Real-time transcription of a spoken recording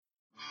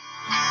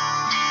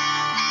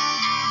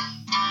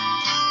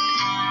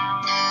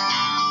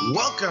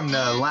Welcome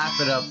to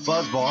Laugh It Up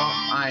Fuzzball.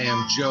 I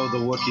am Joe the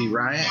Wookiee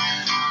Riot.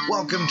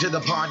 Welcome to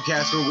the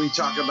podcast where we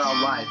talk about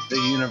life, the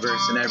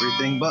universe, and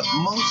everything, but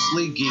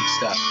mostly geek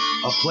stuff.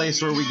 A place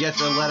where we get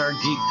to let our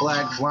geek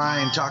flag fly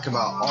and talk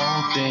about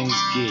all things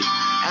geek.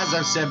 As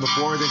I've said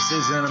before, this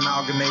isn't an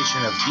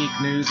amalgamation of geek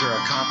news or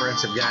a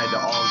comprehensive guide to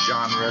all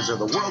genres or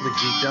the world of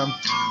geekdom.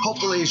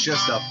 Hopefully it's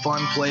just a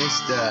fun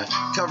place to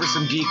cover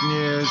some geek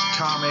news,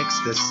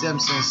 comics, The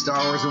Simpsons,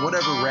 Star Wars, or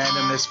whatever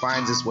randomness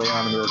finds its way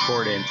onto the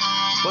recording.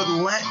 But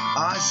let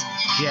us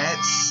get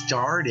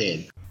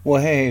started.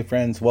 Well, hey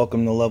friends,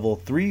 welcome to level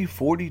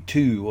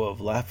 342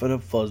 of Laugh It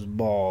Up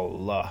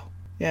Fuzzball.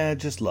 Yeah,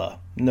 just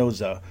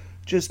no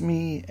just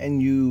me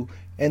and you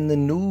and the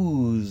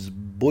news,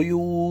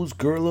 boyos,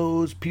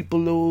 girlos,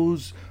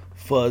 peoples,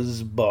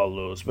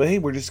 fuzzballos. But hey,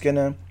 we're just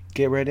gonna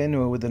get right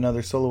into it with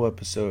another solo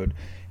episode.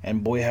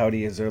 And boy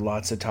howdy, is there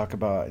lots to talk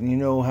about. And you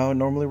know how it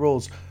normally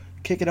rolls.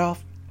 Kick it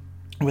off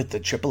with the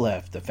Triple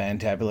F, the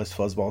Fantabulous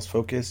Fuzzballs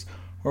Focus,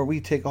 where we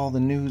take all the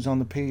news on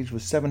the page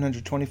with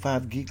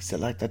 725 geeks that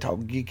like to talk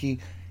geeky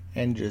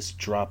and just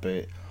drop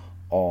it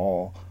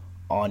all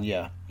on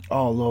ya,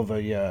 all over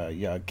ya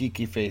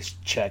geeky face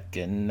check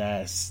and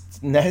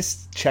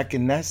check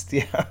and nest,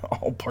 yeah,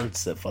 all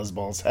parts that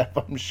Fuzzballs have,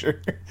 I'm sure.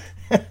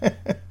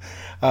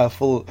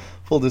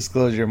 Full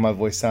disclosure, my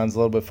voice sounds a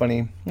little bit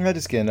funny. I'm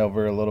just getting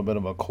over a little bit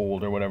of a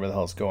cold or whatever the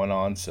hell's going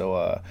on,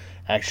 so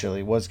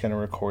actually was going to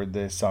record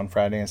this on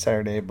Friday and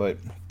Saturday, but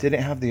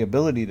didn't have the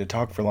ability to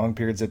talk for long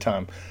periods of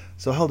time,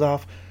 so held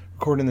off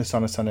recording this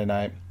on a Sunday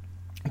night,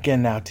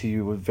 getting out to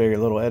you with very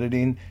little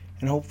editing,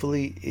 and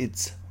hopefully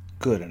it's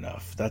good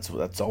enough. That's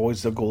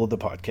always the goal of the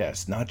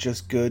podcast, not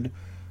just good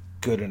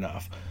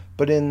enough.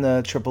 But in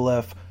the Triple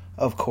F,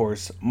 of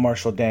course,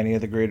 Marshall Danny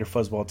of the Greater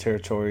Fuzzball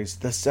Territories,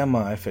 the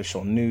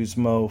semi-official news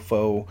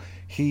mofo,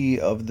 he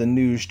of the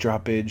news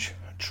droppage,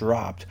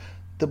 dropped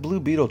the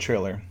Blue Beetle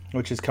trailer,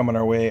 which is coming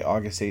our way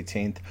August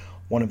 18th,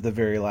 one of the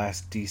very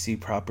last DC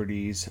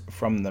properties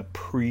from the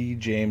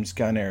pre-James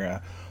Gunn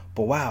era.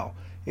 But wow,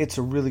 it's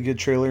a really good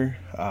trailer.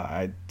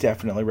 I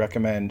definitely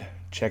recommend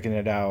checking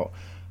it out.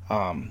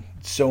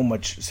 So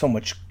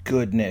much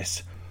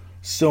goodness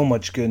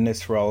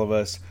for all of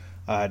us.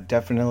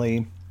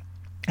 Definitely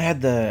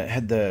had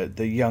the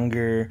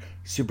younger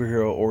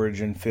superhero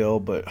origin feel,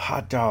 but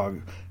hot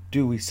dog,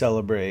 do we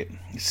celebrate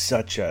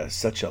such a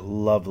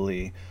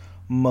lovely,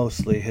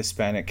 mostly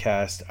Hispanic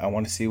cast. I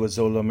want to see what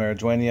Zola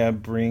Maridueña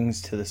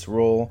brings to this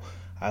role.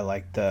 I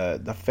like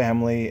the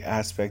family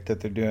aspect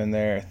that they're doing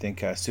there. I think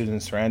Susan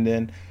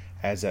Sarandon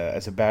as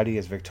a baddie,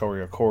 as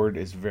Victoria Cord,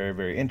 is very,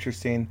 very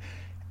interesting.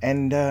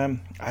 And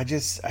I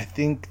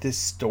think this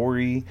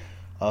story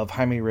of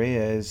Jaime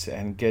Reyes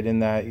and getting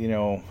that,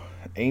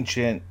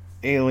 ancient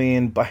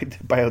alien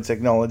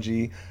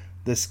biotechnology,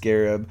 the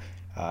scarab,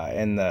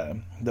 and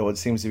the what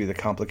seems to be the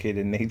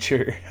complicated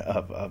nature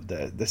of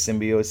the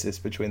symbiosis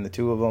between the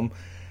two of them,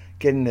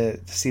 getting to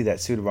see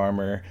that suit of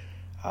armor,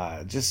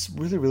 just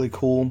really, really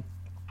cool.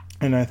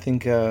 And I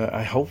think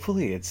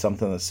hopefully it's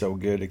something that's so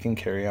good it can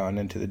carry on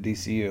into the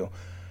DCU.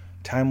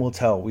 Time will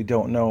tell. We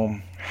don't know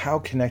how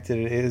connected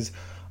it is,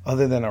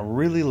 other than a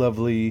really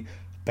lovely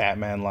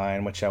Batman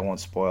line, which I won't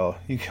spoil.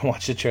 You can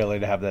watch the trailer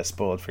to have that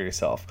spoiled for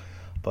yourself.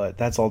 But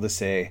that's all to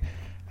say.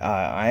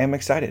 I am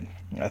excited.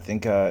 I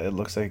think it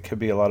looks like it could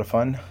be a lot of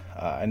fun.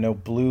 I know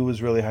Blue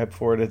was really hyped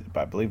for it.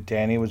 I believe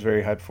Danny was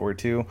very hyped for it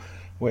too.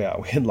 We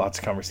had lots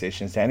of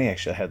conversations. Danny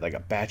actually had like a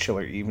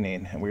bachelor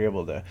evening, and we were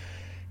able to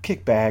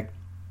kick back,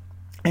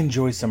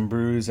 enjoy some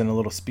brews in a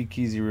little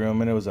speakeasy room,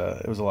 and it was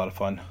a lot of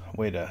fun.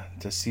 Way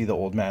to see the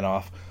old man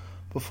off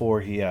before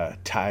he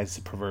ties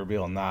the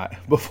proverbial knot.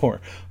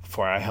 Before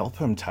I help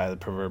him tie the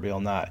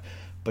proverbial knot.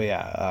 But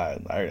yeah,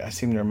 I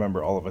seem to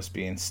remember all of us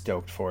being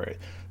stoked for it.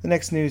 The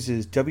next news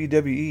is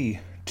WWE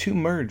to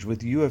merge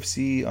with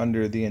UFC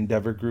under the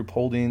Endeavor Group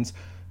Holdings.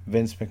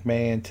 Vince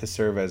McMahon to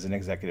serve as an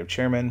executive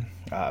chairman.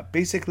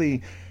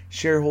 Basically,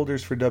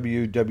 shareholders for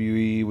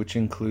WWE, which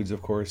includes,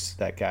 of course,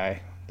 that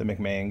guy, the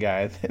McMahon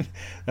guy.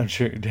 I'm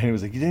sure Danny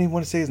was like, you didn't even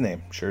want to say his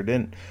name. Sure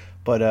didn't.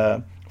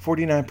 But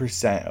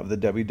 49% of the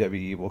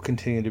WWE will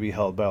continue to be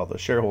held by all the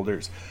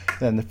shareholders.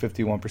 Then the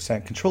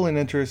 51% controlling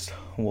interest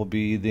will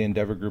be the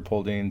Endeavor Group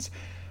Holdings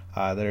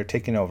that are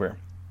taking over.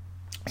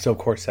 So, of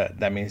course,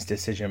 that means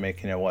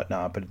decision-making and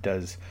whatnot, but it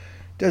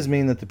does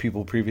mean that the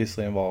people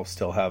previously involved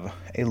still have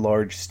a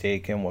large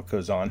stake in what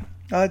goes on.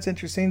 It's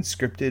interesting,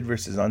 scripted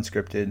versus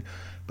unscripted,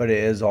 but it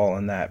is all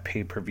in that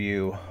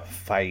pay-per-view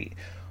fight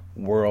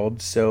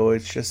world. So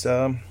it's just,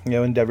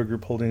 Endeavor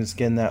Group Holdings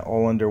getting that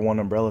all under one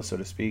umbrella, so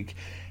to speak.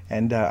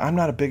 And I'm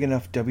not a big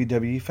enough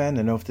WWE fan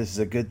to know if this is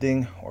a good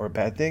thing or a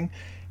bad thing.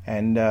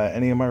 And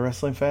any of my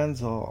wrestling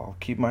fans, I'll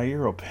keep my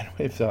ear open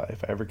if I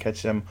ever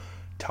catch them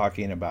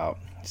talking about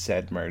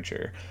said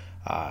merger.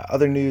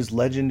 Other news,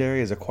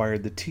 Legendary has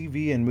acquired the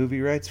TV and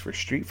movie rights for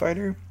Street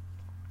Fighter.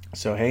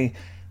 So hey,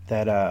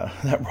 that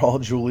Raul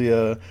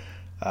Julia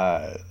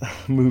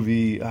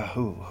movie,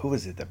 who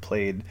was it that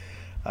played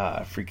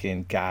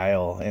freaking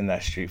Guile in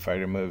that Street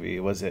Fighter movie.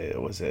 Was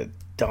it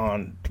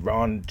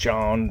Ron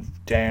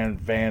Dan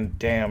Van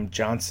Dam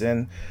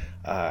Johnson?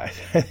 I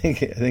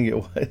think it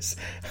was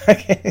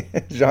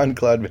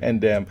Jean-Claude Van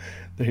Damme.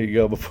 There you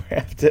go. Before I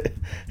have to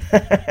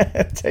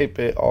type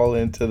it all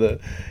into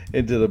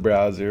the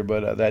browser,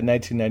 but that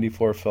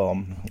 1994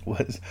 film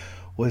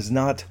was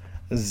not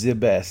the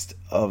best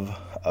of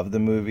the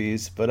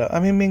movies. But I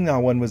mean, Ming-Na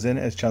Wen was in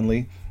it as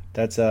Chun-Li.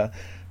 That's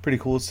pretty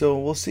cool. So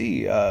we'll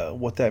see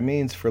what that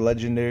means for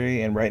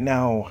Legendary. And right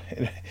now,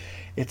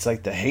 it's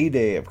like the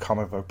heyday of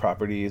comic book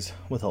properties,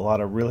 with a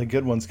lot of really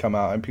good ones come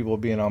out and people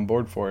being on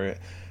board for it.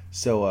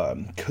 So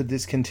could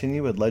this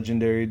continue with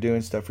Legendary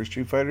doing stuff for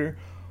Street Fighter?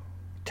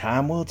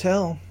 Time will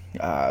tell.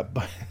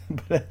 But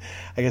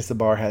I guess the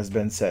bar has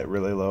been set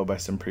really low by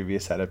some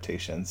previous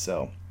adaptations,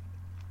 so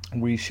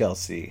we shall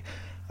see.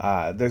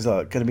 There's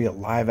going to be a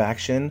live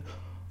action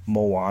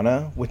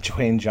Moana with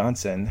Dwayne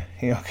Johnson,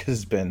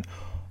 because it's been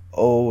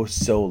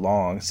so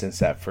long since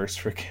that first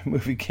freaking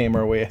movie came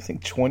our way. I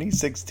think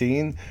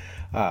 2016.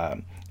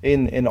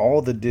 In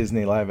all the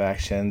Disney live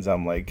actions,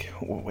 I'm like,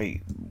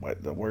 wait,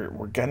 what,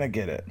 we're gonna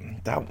get it.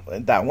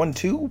 That one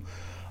too.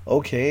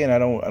 Okay, and I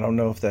don't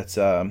know if that's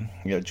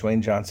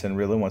Dwayne Johnson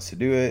really wants to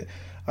do it.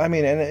 I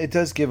mean, and it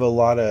does give a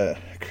lot of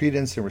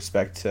credence and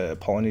respect to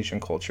Polynesian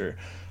culture.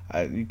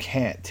 You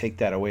can't take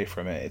that away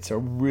from it. It's a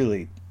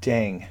really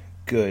dang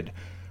good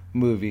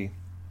movie,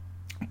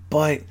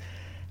 but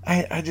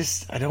I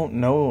don't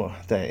know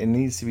that it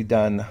needs to be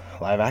done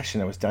live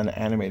action. It was done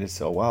animated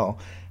so well.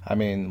 I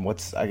mean,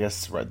 I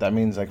guess that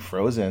means like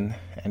Frozen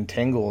and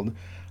Tangled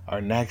are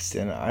next,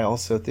 and I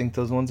also think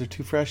those ones are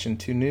too fresh and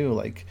too new.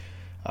 Like,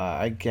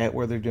 I get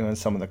where they're doing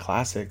some of the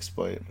classics,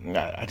 but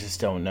I just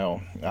don't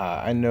know.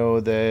 I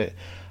know that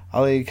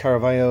Ali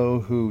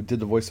Carvalho, who did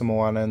the voice of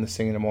Moana and the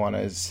singing of Moana,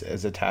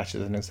 is attached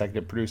as an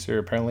executive producer.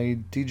 Apparently,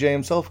 DJ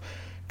himself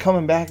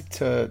coming back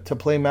to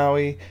play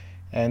Maui,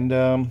 and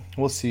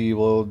we'll see.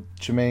 Will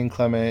Jermaine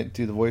Clement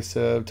do the voice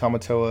of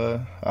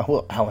Tamatoa?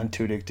 Will Alan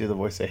Tudyk do the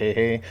voice of Hey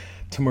Hey?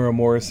 Tamura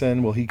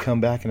Morrison, will he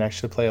come back and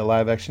actually play a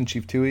live-action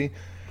Chief Tui?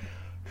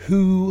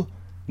 Who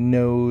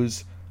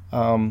knows?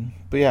 But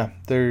yeah,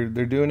 they're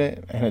doing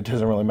it, and it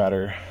doesn't really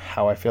matter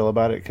how I feel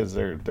about it, because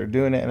they're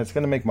doing it, and it's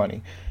going to make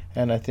money.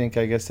 And I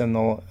guess in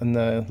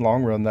the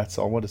long run, that's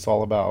what it's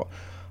all about.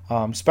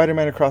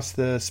 Spider-Man Across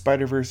the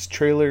Spider-Verse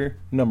trailer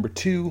number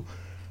 2,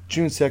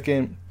 June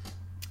 2nd,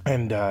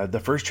 and the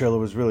first trailer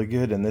was really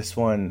good, and this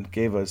one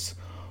gave us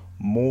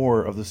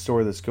more of the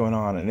story that's going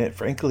on, and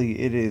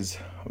it is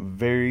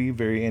very,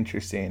 very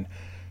interesting.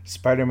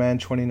 Spider-Man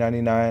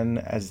 2099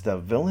 as the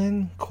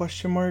villain, ?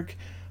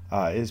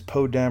 Is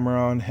Poe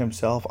Dameron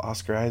himself,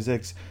 Oscar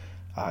Isaacs,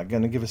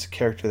 going to give us a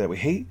character that we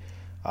hate?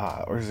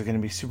 Or is it going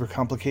to be super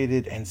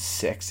complicated and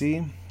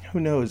sexy? Who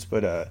knows?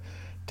 But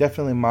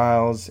definitely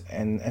Miles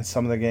and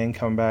some of the gang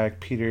coming back.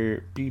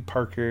 Peter B.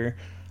 Parker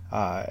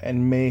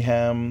and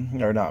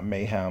Mayhem, or not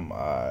Mayhem.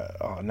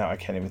 Now I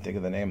can't even think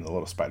of the name of the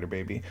little spider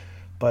baby.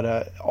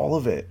 But all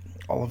of it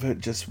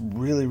just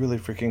really, really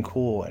freaking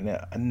cool, and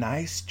a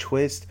nice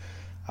twist,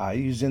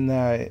 using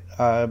that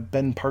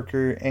Ben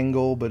Parker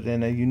angle, but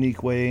in a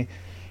unique way.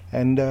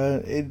 And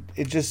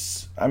it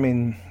just, I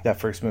mean, that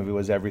first movie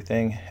was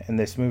everything, and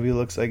this movie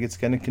looks like it's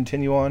going to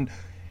continue on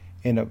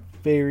in a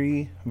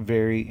very,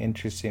 very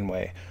interesting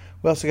way.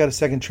 We also got a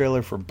second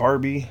trailer for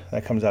Barbie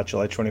that comes out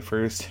July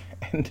 21st,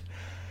 and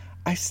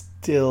I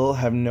still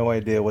have no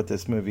idea what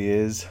this movie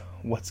is,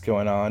 what's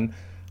going on,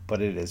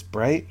 but it is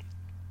bright.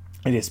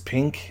 It is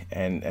pink,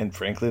 and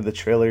frankly, the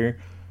trailer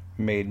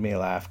made me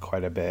laugh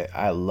quite a bit.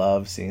 I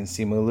love seeing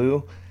Simu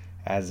Liu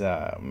as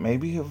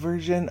maybe a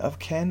version of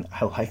Ken.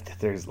 I like that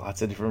there's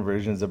lots of different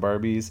versions of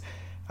Barbies,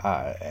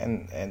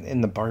 and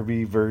in the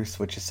Barbie verse,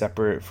 which is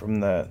separate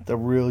from the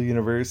real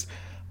universe,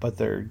 but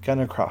they're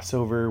gonna cross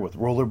over with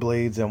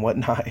rollerblades and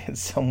whatnot in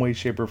some way,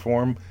 shape, or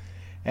form,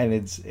 and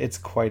it's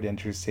quite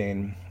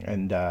interesting.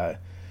 And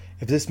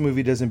if this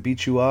movie doesn't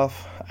beat you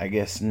off, I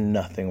guess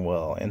nothing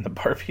will in the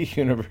Barbie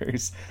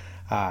universe.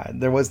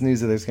 There was news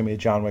that there's going to be a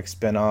John Wick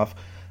spinoff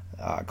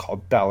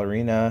called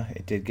Ballerina.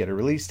 It did get a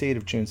release date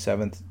of June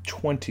 7th,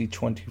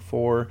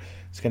 2024.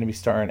 It's going to be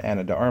starring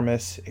Ana de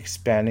Armas,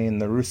 expanding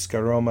the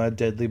Ruska Roma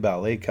Deadly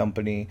Ballet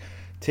Company,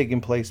 taking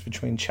place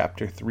between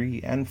Chapter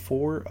 3 and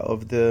 4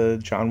 of the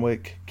John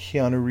Wick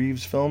Keanu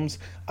Reeves films.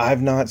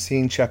 I've not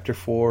seen Chapter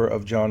 4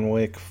 of John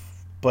Wick,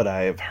 but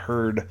I have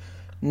heard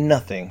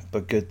nothing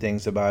but good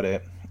things about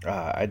it.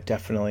 I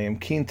definitely am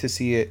keen to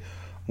see it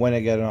when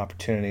I get an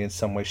opportunity in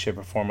some way, shape,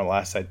 or form.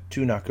 Alas, I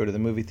do not go to the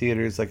movie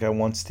theaters like I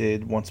once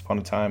did, once upon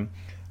a time.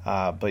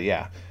 But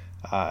yeah,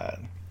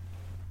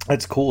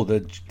 it's cool. The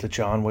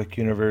John Wick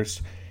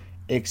universe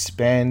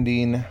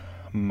expanding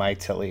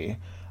mightily.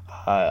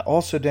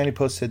 Also, Danny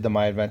posted the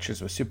My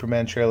Adventures with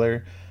Superman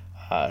trailer.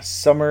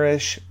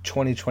 Summerish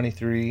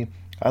 2023.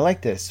 I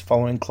like this,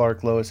 following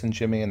Clark, Lois, and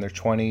Jimmy in their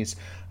 20s.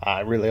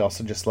 I really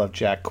also just love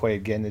Jack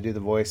Quaid getting to do the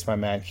voice. My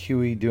man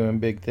Huey doing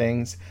big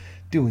things,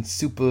 doing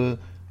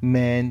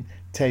Superman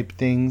type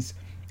things.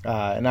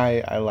 And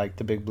I like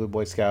the Big Blue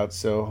Boy Scouts,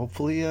 so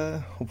hopefully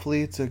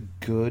it's a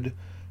good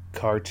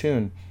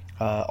cartoon.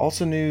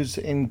 Also news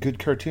in good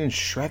cartoons,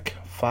 Shrek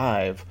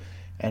 5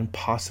 and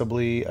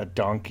possibly a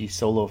Donkey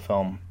solo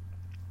film.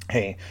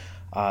 Hey,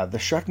 the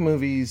Shrek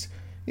movies,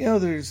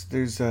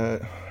 there's I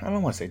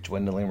don't want to say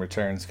dwindling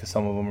returns because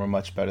some of them are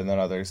much better than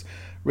others.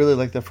 Really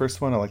like the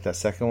first one. I like that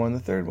second one. The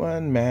third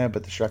one, meh,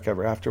 but the Shrek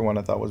Ever After one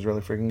I thought was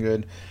really freaking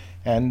good.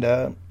 And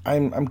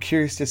I'm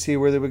curious to see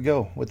where they would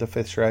go with the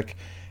fifth Shrek.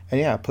 And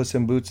yeah, Puss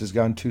in Boots has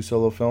gone 2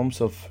 solo films,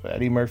 so if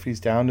Eddie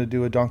Murphy's down to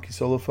do a Donkey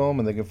solo film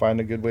and they can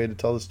find a good way to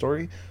tell the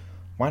story,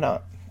 why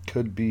not?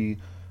 Could be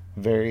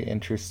very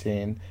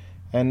interesting.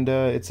 And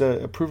it's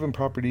a proven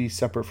property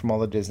separate from all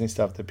the Disney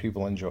stuff that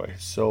people enjoy.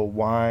 So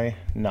why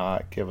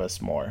not give us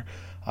more?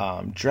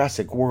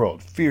 Jurassic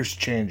World, Fierce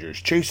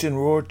Changers, Chasing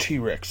Roar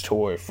T-Rex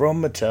toy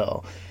from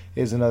Mattel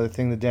is another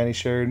thing that Danny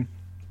shared.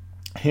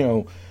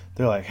 They're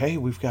like, hey,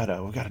 we've got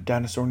a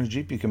dinosaur in a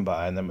Jeep you can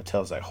buy. And then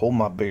Mattel's like, hold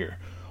my beer.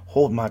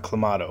 Hold my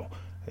Clamato.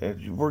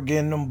 We're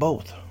getting them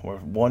both.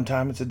 One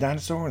time it's a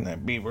dinosaur, and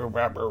then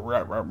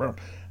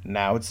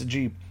now it's a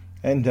Jeep.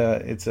 And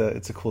it's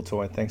a cool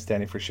toy. Thanks,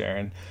 Danny, for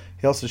sharing.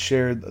 He also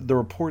shared the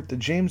report that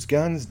James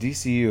Gunn's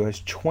DCU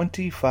has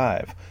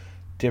 25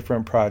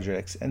 different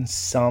projects in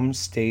some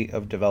state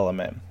of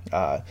development.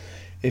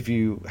 If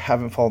you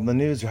haven't followed the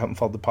news or haven't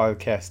followed the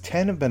podcast,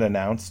 10 have been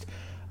announced.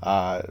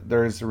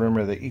 There is a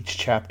rumor that each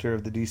chapter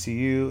of the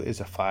DCU is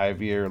a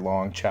 5-year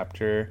long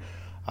chapter.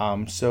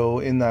 So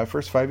in the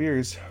first 5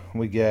 years,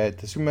 we get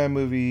the Superman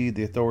movie,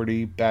 The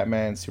Authority,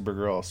 Batman,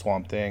 Supergirl,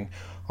 Swamp Thing.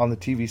 On the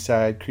TV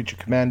side, Creature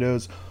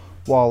Commandos,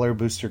 Waller,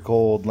 Booster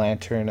Gold,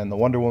 Lantern, and the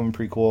Wonder Woman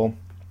prequel.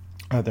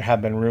 There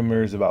have been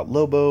rumors about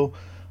Lobo,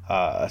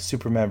 a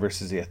Superman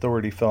versus the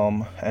Authority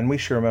film, and we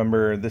should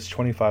remember this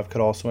 25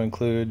 could also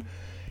include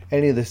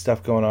any of this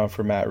stuff going on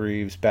for Matt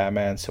Reeves,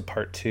 Batman, so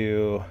Part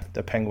 2,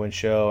 The Penguin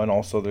Show, and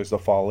also there's the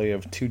folly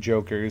of 2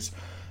 Jokers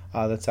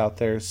that's out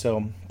there,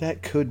 so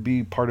that could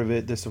be part of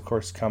it. This, of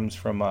course, comes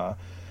from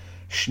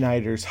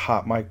Schneider's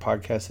Hot Mic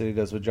podcast that he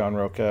does with John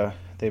Roca.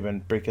 They've been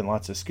breaking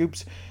lots of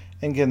scoops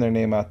and getting their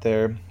name out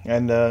there,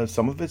 and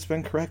some of it's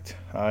been correct,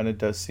 and it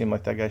does seem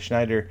like that guy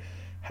Schneider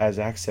has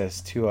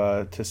access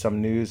to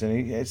some news,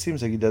 and it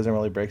seems like he doesn't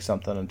really break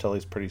something until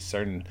he's pretty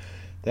certain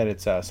that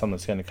it's something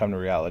that's going to come to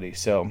reality.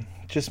 So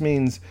it just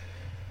means,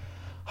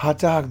 hot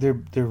dog,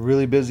 they're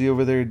really busy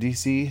over there at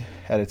DC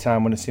at a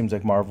time when it seems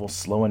like Marvel's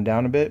slowing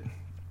down a bit.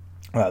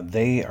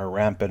 They are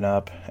ramping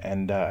up,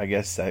 and I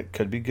guess that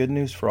could be good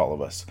news for all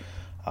of us.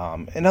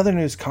 In other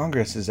news,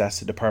 Congress has asked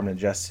the Department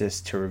of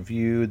Justice to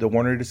review the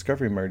Warner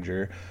Discovery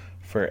merger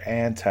for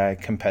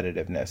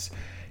anti-competitiveness.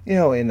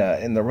 In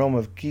the realm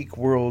of geek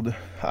world,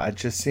 it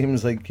just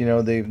seems like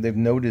they've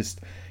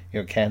noticed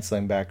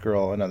canceling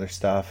Batgirl and other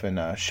stuff,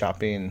 and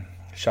shopping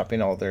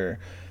all their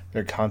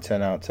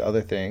content out to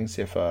other things.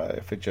 If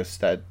it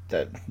just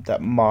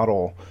that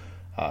model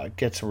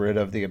gets rid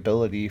of the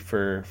ability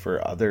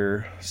for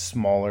other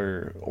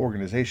smaller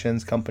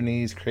organizations,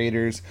 companies,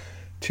 creators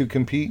to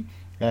compete.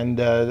 And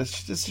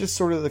it's just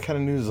sort of the kind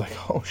of news like,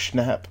 oh,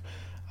 snap.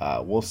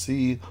 We'll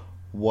see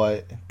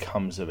what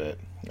comes of it.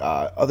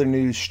 Other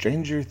news,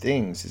 Stranger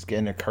Things is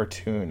getting a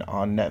cartoon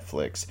on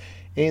Netflix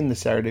in the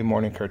Saturday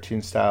morning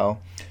cartoon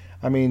style.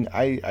 I mean,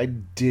 I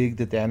dig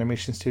that the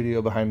animation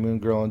studio behind Moon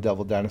Girl and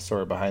Devil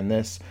Dinosaur are behind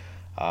this.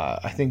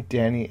 I think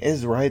Danny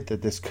is right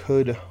that this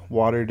could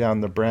water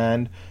down the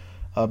brand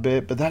a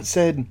bit. But that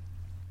said,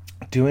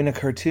 doing a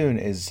cartoon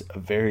is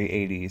very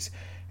 80s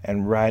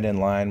and right in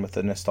line with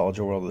the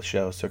nostalgia world of the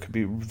show. So it could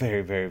be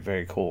very, very,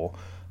 very cool.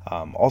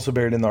 Also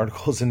buried in the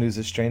articles and news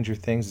of Stranger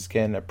Things is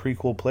getting a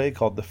prequel play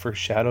called The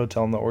First Shadow,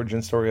 telling the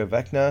origin story of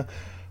Vecna,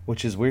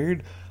 which is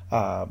weird.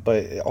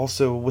 But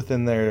also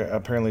within there,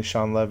 apparently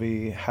Sean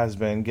Levy has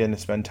been getting to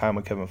spend time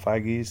with Kevin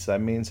Feige. So that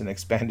means an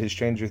expanded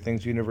Stranger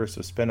Things universe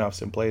of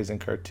spin-offs and plays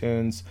and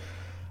cartoons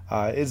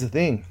is a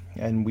thing.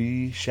 And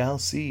we shall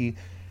see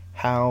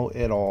how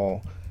it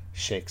all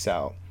shakes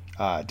out.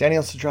 Danny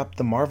also dropped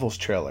the Marvels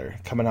trailer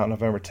coming out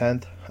November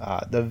 10th.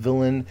 The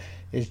villain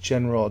is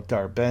General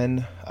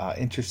Darben,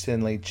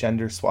 interestingly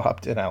gender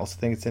swapped, and I also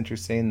think it's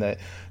interesting that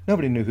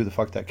nobody knew who the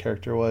fuck that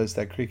character was,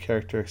 that Greek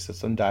character, except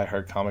some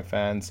diehard comic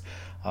fans,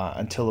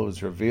 until it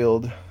was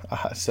revealed.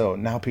 So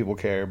now people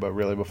care, but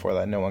really before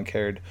that no one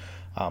cared.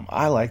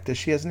 I like that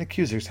she has an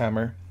accuser's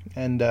hammer,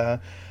 and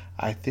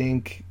I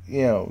think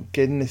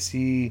getting to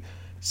see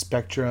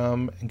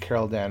Spectrum and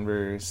Carol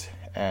Danvers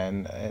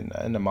and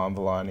Iman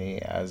Vellani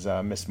as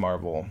Miss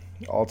Marvel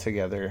all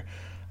together.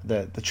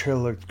 The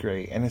trailer looked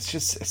great, and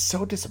it's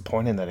so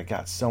disappointing that it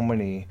got so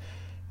many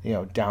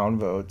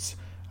downvotes.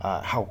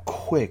 How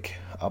quick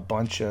a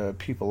bunch of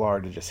people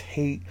are to just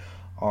hate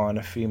on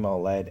a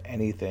female-led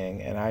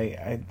anything, and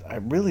I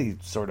really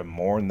sort of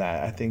mourn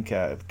that. I think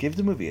give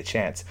the movie a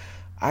chance.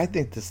 I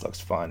think this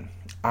looks fun.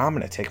 I'm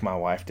gonna take my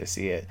wife to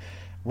see it.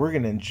 We're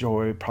going to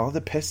enjoy probably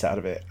the piss out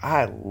of it.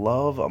 I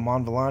love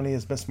Iman Vellani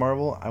as Miss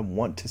Marvel. I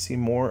want to see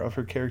more of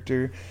her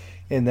character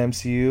in the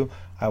MCU.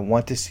 I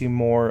want to see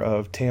more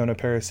of Teyonah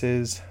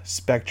Parris's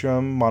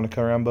Spectrum,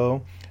 Monica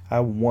Rambeau. I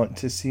want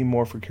to see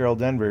more for Carol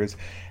Danvers.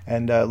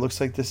 And it looks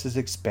like this is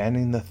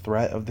expanding the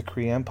threat of the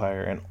Kree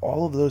Empire. And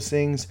all of those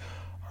things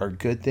are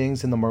good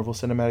things in the Marvel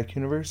Cinematic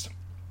Universe.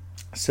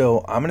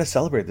 So I'm going to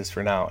celebrate this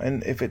for now.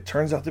 And if it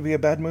turns out to be a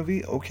bad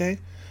movie, okay.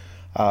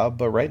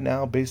 But right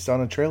now, based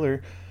on a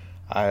trailer,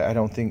 I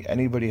don't think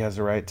anybody has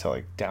a right to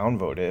like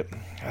downvote it.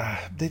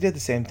 They did the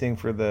same thing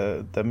for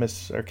the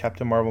Miss or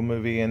Captain Marvel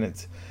movie, and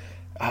it's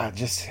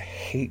just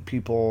hate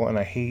people, and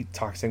I hate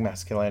toxic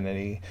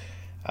masculinity,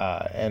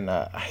 and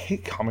I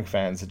hate comic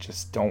fans that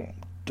just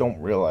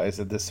don't realize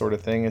that this sort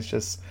of thing is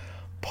just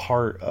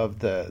part of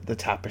the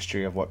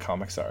tapestry of what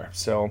comics are.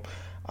 So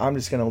I'm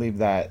just gonna leave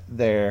that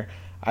there.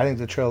 I think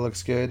the trailer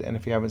looks good, and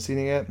if you haven't seen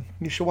it yet,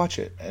 you should watch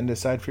it and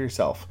decide for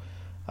yourself.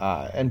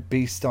 And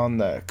based on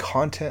the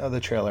content of the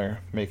trailer,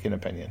 make an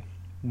opinion.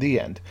 The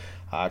end.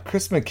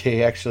 Chris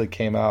McKay actually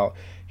came out.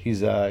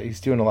 He's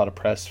doing a lot of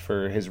press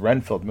for his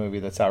Renfield movie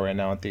that's out right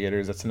now in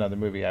theaters. That's another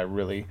movie I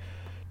really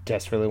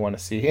desperately want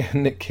to see.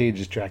 Nick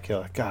Cage's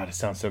Dracula. God, it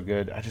sounds so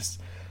good. I just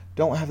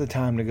don't have the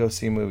time to go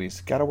see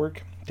movies. Gotta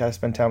work. Gotta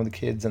spend time with the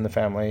kids and the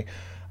family.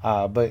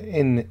 But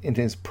in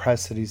his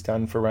press that he's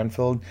done for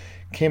Renfield,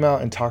 came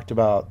out and talked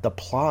about the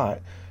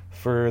plot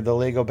for the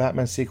Lego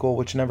Batman sequel,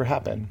 which never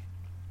happened.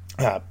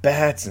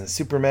 Bats and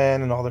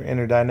Superman and all their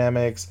inner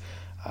dynamics,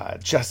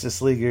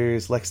 Justice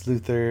Leaguers, Lex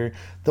Luthor,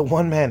 the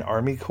one-man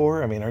army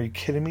corps. I mean, are you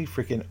kidding me?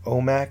 Freaking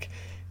OMAC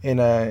in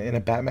a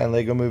Batman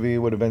Lego movie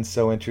would have been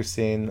so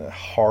interesting.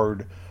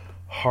 Hardcore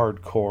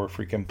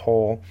freaking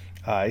pull.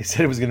 He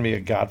said it was going to be a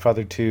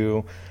Godfather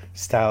 2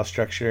 style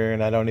structure,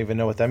 and I don't even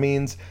know what that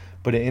means,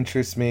 but it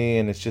interests me,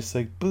 and it's just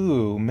like,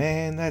 boo,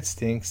 man, that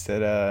stinks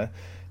that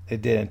they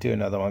didn't do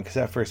another one, because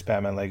that first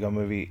Batman Lego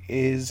movie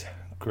is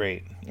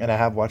great, and I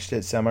have watched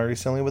it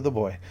semi-recently with the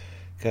boy,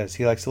 because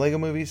he likes the Lego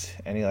movies,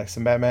 and he likes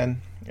some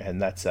Batman, and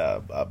that's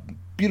a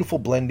beautiful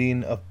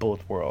blending of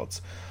both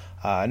worlds.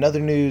 Another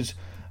news,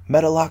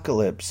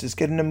 Metalocalypse is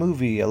getting a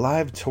movie, a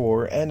live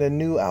tour, and a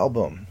new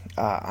album.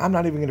 I'm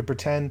not even going to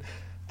pretend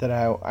that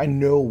I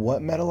know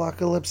what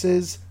Metalocalypse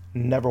is.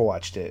 Never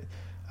watched it.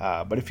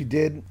 But if you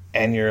did,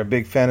 and you're a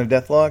big fan of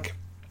Deathlock,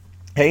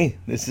 hey,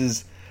 this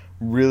is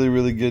really,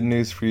 really good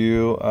news for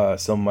you.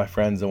 Some of my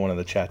friends in one of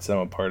the chats that I'm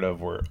a part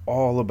of were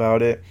all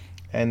about it.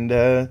 And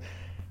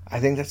I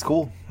think that's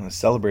cool. Let's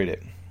celebrate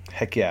it.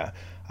 Heck yeah.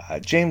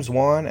 James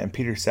Wan and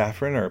Peter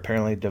Safran are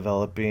apparently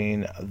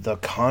developing The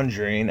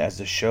Conjuring as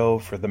a show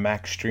for the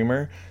Mac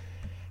streamer.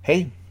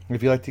 Hey,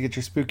 if you like to get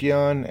your spooky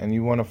on and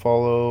you want to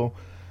follow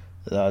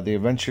the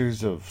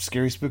adventures of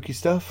scary, spooky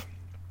stuff,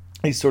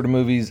 these sort of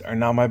movies are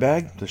not my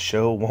bag. The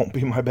show won't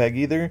be my bag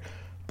either.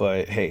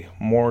 But hey,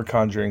 more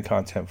Conjuring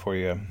content for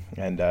you.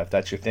 And if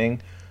that's your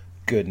thing,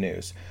 good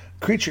news.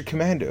 Creature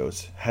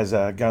Commandos has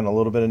gotten a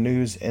little bit of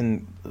news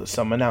and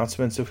some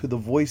announcements of who the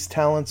voice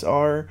talents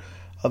are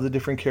of the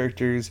different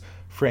characters.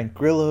 Frank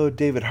Grillo,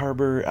 David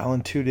Harbour,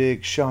 Alan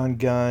Tudyk, Sean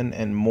Gunn,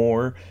 and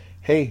more.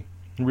 Hey,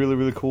 really,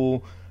 really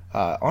cool.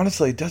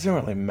 Honestly, it doesn't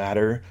really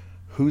matter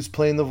who's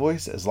playing the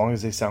voice as long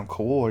as they sound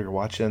cool while you're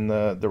watching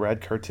the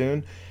rad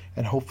cartoon.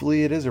 And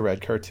hopefully it is a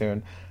rad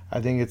cartoon. I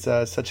think it's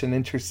such an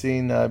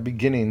interesting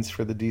beginnings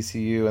for the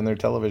DCU and their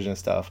television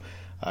stuff.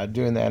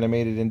 Doing the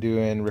animated and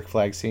doing Rick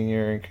Flag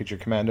Sr. and Creature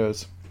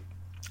Commandos.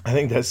 I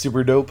think that's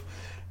super dope,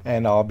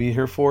 and I'll be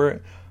here for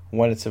it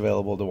when it's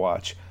available to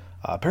watch.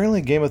 Apparently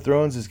Game of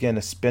Thrones is getting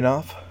a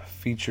spin-off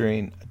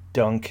featuring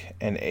Dunk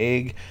and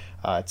Egg.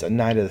 It's a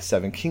Knight of the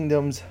Seven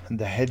Kingdoms,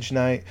 The Hedge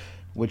Knight,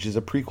 which is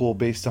a prequel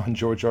based on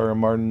George R. R.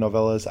 Martin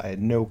novellas I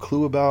had no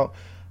clue about.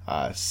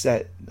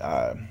 Set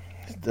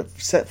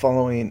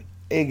following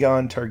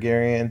Aegon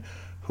Targaryen,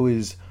 who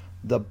is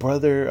the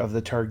brother of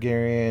the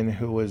Targaryen,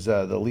 who was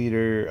the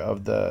leader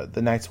of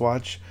the Night's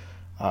Watch.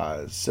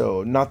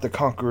 So not the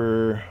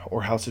Conqueror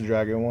or House of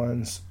Dragon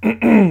ones.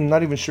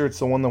 Not even sure it's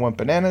the one that went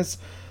bananas.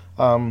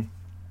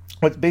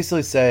 It's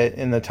basically set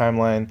in the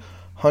timeline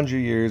 100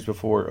 years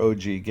before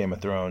OG Game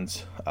of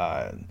Thrones,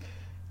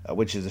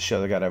 which is a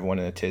show that got everyone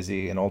in a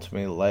tizzy and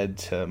ultimately led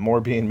to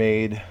more being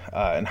made.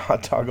 And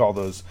Hot Dog, all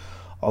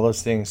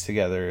those things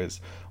together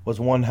was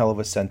one hell of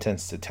a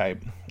sentence to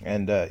type,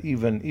 and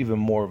even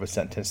more of a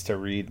sentence to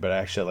read, but I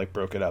actually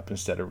broke it up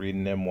instead of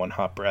reading in one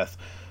hot breath.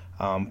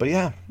 But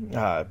yeah,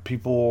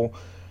 people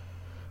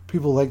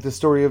like the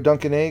story of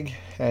Dunk and Egg,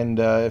 and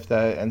if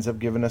that ends up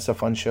giving us a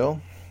fun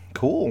show,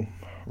 cool,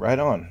 right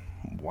on,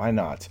 why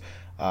not?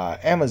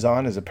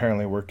 Amazon is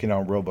apparently working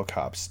on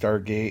RoboCop,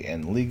 Stargate,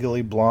 and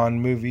Legally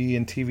Blonde movie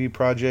and TV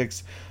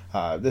projects.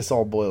 This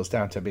all boils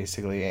down to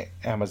basically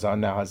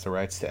Amazon now has the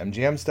rights to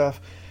MGM stuff,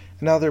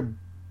 and now they're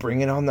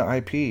bringing on the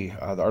IP.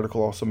 The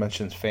article also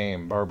mentions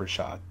Fame,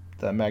 Barbershop,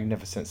 The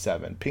Magnificent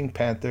Seven, Pink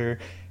Panther,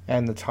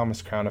 and the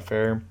Thomas Crown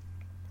Affair.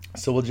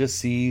 So we'll just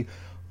see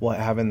what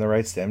having the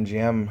rights to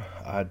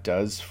MGM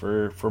does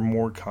for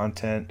more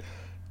content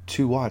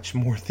to watch,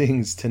 more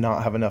things to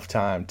not have enough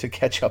time to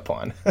catch up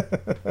on.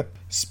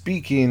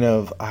 Speaking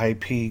of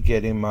IP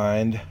getting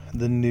mined,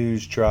 the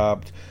news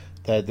dropped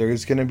that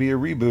there's going to be a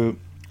reboot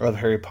of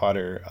Harry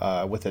Potter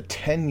with a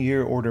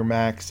 10-year order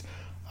max.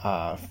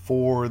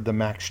 for the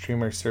Max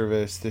streamer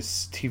service,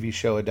 this TV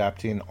show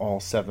adapting all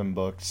 7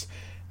 books.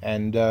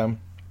 And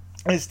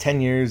it's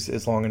 10 years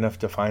is long enough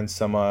to find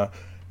some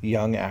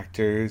young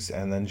actors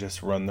and then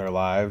just run their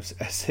lives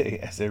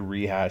as they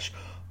rehash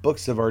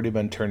books that have already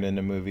been turned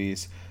into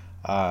movies.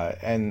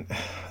 And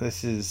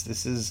this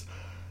is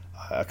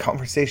a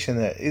conversation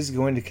that is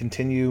going to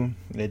continue.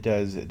 It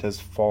does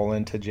fall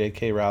into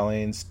J.K.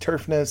 Rowling's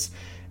turfness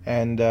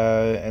and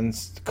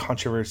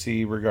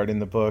controversy regarding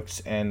the books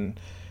and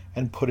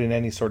putting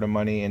any sort of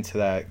money into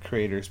that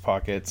creator's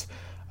pockets.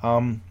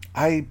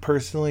 I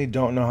personally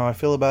don't know how I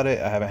feel about it.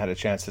 I haven't had a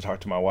chance to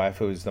talk to my wife,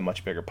 who is the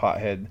much bigger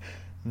pothead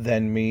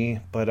than me,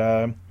 but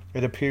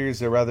it appears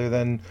that rather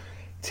than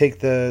take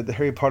the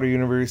Harry Potter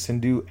universe and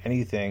do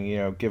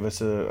anything, give us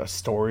a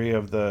story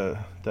of the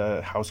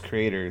house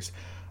creators,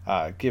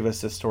 give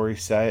us a story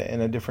set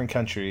in a different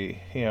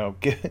country,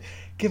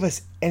 give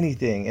us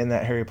anything in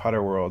that Harry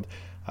Potter world.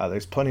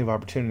 There's plenty of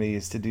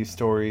opportunities to do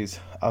stories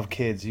of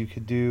kids. You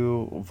could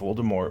do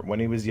Voldemort when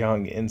he was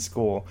young in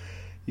school.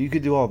 You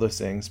could do all those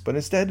things, but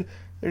instead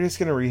they're just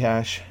going to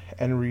rehash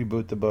and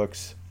reboot the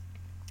books.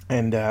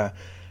 And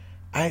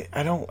I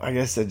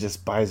guess it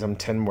just buys them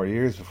 10 more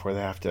years before they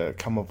have to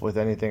come up with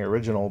anything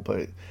original,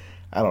 but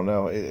I don't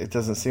know. It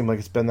doesn't seem like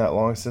it's been that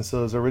long since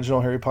those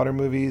original Harry Potter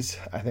movies.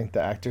 I think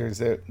the actors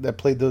that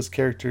played those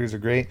characters are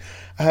great.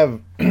 I have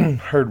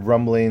heard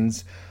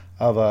rumblings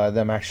of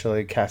them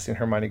actually casting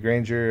Hermione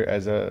Granger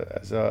as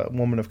a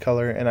woman of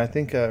color, and I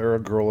think or a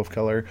girl of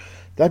color.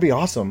 That'd be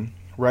awesome,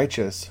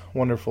 righteous,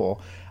 wonderful.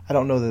 I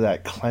don't know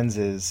that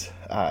cleanses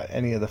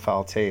any of the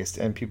foul taste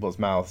in people's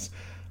mouths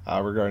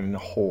regarding a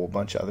whole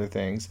bunch of other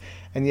things.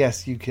 And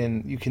yes, you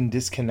can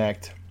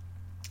disconnect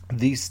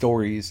these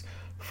stories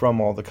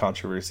from all the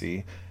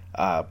controversy,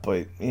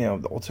 but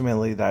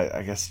ultimately that,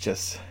 I guess,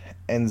 just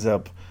ends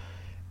up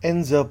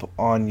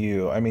on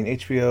you. I mean,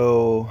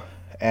 HBO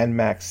and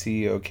Max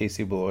CEO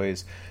Casey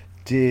Bloys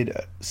did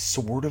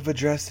sort of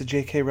address the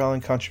J.K.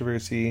 Rowling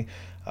controversy.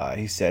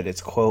 He said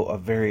it's, quote, a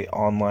very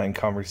online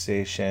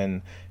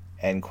conversation,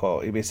 end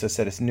quote. He basically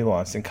said it's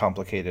nuanced and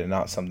complicated and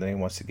not something he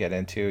wants to get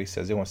into. He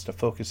says he wants to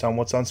focus on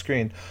what's on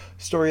screen.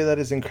 Story that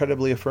is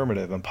incredibly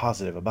affirmative and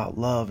positive about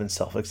love and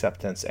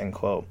self-acceptance, end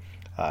quote.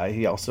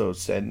 He also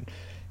said,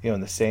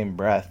 in the same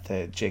breath,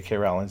 that J.K.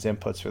 Rowling's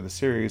inputs for the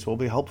series will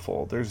be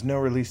helpful. There's no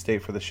release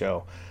date for the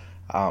show.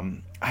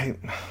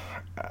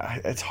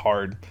 It's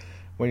hard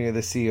when you're the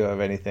CEO of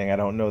anything. I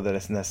don't know that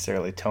it's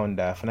necessarily tone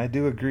deaf, and I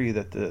do agree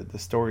that the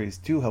stories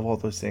do have all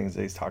those things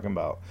that he's talking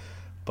about.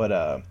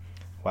 But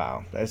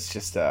wow, that's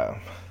just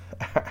I'm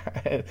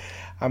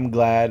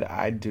glad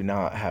I do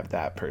not have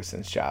that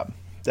person's job.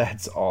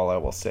 That's all I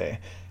will say.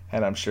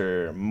 And I'm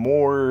sure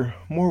more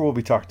will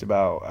be talked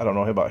about. I don't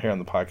know about here on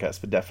the podcast,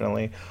 but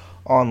definitely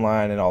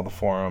online and all the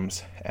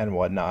forums and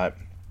whatnot.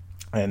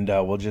 And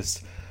we'll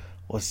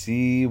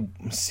see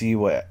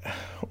what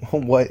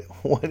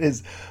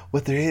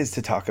there is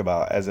to talk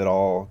about as it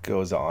all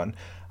goes on.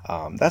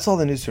 That's all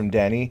the news from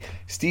Danny.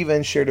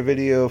 Steven shared a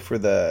video for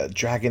the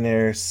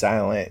Dragonair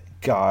Silent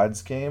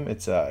Gods game.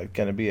 It's going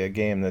to be a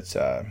game that's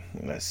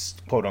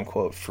quote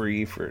unquote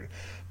free for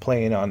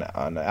playing on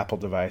Apple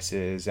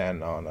devices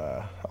and on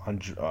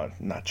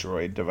not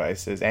Droid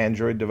devices,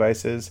 Android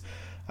devices,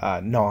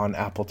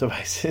 non-Apple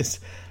devices.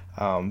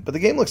 But the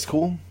game looks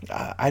cool.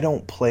 I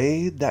don't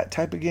play that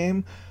type of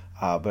game,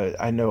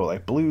 but I know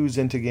like Blue's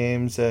into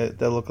games that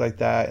look like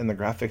that, and the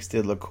graphics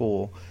did look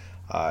cool.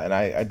 And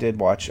I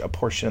did watch a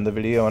portion of the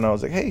video, and I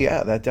was like, hey,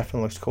 yeah, that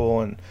definitely looks cool.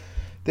 And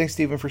thanks,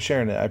 Steven, for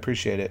sharing it. I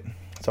appreciate it.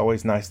 It's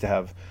always nice to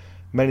have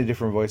many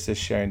different voices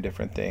sharing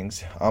different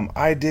things.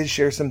 I did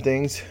share some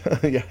things.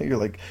 Yeah, you're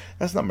like,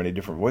 that's not many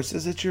different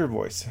voices. It's your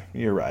voice.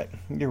 You're right.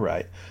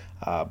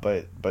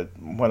 But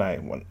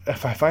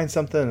if I find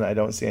something and I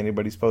don't see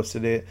anybody's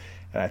posted it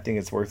and I think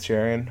it's worth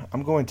sharing,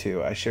 I'm going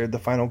to. I shared the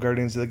final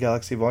Guardians of the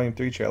Galaxy Volume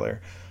 3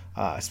 trailer,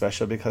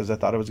 especially because I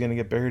thought it was going to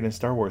get buried in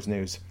Star Wars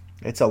news.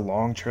 It's a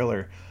long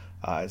trailer.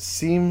 It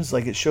seems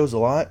like it shows a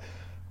lot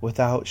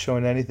without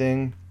showing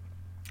anything,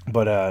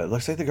 but it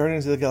looks like the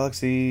Guardians of the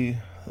Galaxy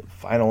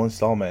final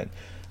installment.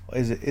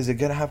 Is it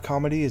going to have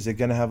comedy? Is it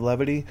going to have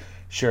levity?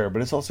 Sure,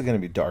 but it's also going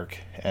to be dark.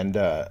 And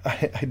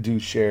I do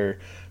share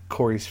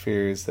Corey's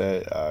fears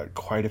that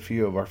quite a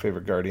few of our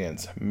favorite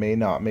Guardians may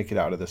not make it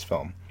out of this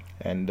film.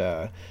 And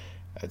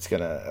it's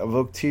going to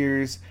evoke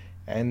tears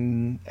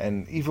and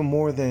even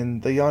more than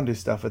the Yondu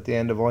stuff at the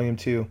end of Volume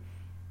 2.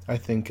 I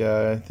think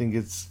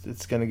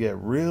it's going to get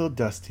real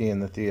dusty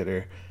in the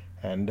theater.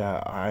 And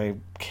I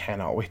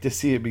cannot wait to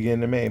see it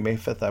begin in May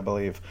 5th, I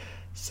believe.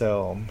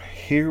 So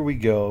here we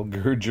go,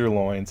 gird your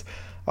loins.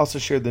 I also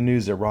shared the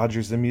news that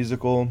Rogers the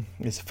Musical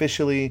is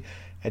officially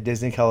at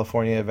Disney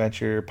California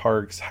Adventure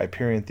Park's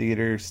Hyperion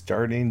Theater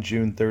starting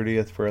June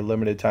 30th for a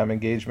limited time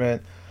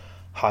engagement.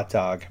 Hot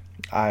dog.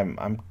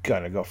 I'm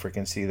gonna go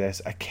freaking see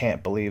this. I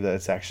can't believe that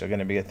it's actually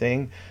gonna be a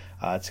thing.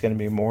 It's gonna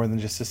be more than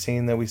just a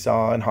scene that we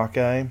saw in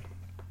Hawkeye.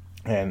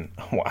 And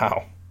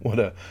wow,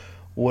 what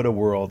what a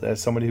world.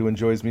 As somebody who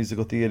enjoys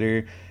musical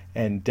theater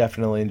and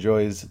definitely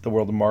enjoys the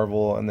world of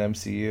Marvel and the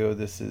MCU,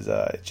 this is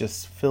it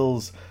just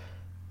fills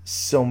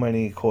so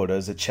many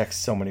quotas. It checks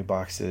so many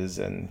boxes,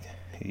 and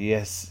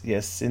yes,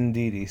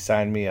 indeedy,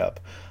 sign me up.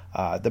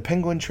 The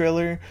Penguin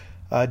trailer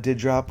did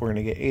drop. We're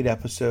going to get 8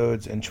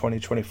 episodes in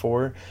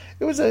 2024.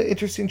 It was an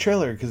interesting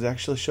trailer because it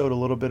actually showed a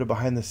little bit of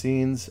behind the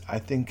scenes. I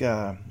think,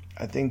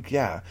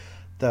 yeah,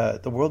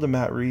 the world of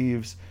Matt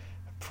Reeves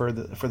for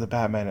the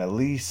Batman at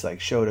least like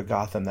showed a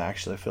Gotham that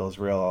actually feels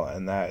real,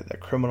 and that the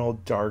criminal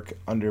dark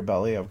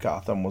underbelly of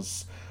Gotham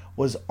was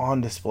on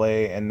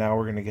display. And now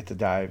we're going to get to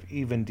dive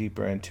even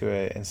deeper into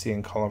it and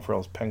seeing Colin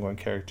Farrell's Penguin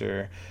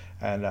character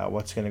and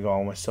what's going to go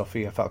on with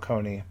Sophia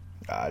Falcone.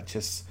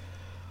 Just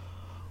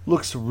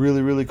looks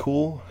really, really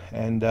cool,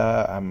 and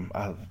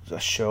a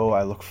show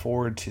I look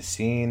forward to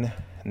seeing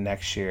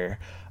next year.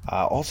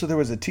 Also, there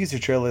was a teaser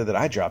trailer that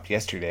I dropped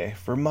yesterday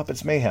for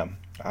Muppets Mayhem.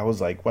 I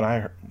was like, when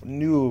I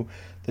knew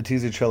the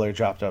teaser trailer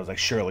dropped, I was like,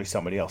 surely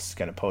somebody else is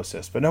going to post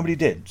this, but nobody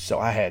did, so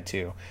I had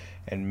to.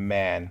 And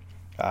man,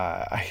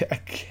 I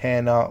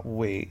cannot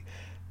wait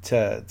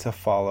to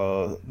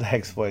follow the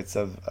exploits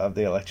of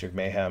the Electric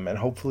Mayhem and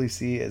hopefully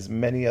see as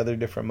many other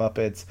different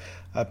Muppets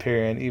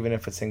appearing, even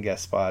if it's in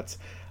guest spots.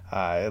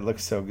 It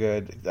looks so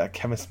good.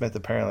 Kevin Smith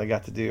apparently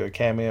got to do a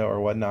cameo or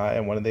whatnot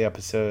in one of the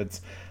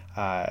episodes.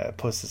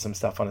 Posted some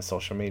stuff on his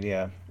social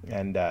media.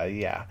 And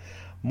yeah,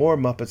 more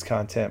Muppets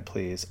content,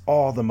 please.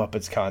 All the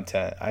Muppets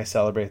content. I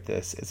celebrate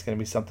this. It's going to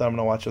be something I'm going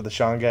to watch with the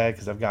Sean guy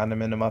because I've gotten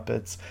him into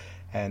Muppets.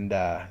 And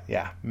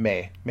yeah,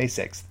 May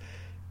 6th.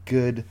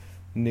 Good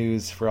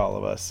news for all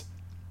of us.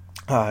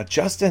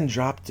 Justin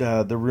dropped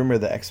the rumor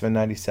that X-Men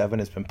 97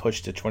 has been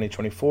pushed to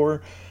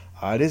 2024.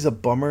 It is a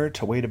bummer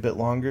to wait a bit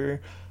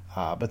longer.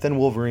 But then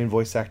Wolverine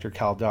voice actor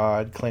Cal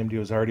Dodd claimed he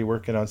was already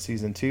working on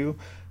season 2.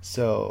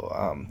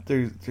 So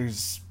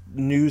there's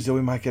news that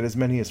we might get as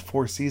many as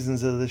 4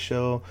 seasons of the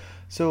show.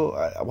 So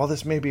while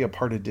this may be a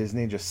part of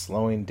Disney just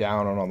slowing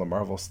down on all the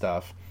Marvel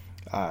stuff,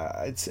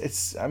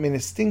 it's I mean,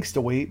 it stinks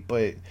to wait,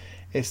 but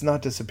it's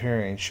not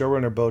disappearing.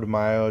 Showrunner Bo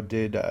DeMaio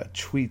did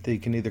tweet that he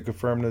can either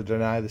confirm or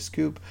deny the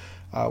scoop,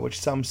 which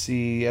some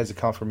see as a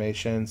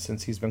confirmation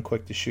since he's been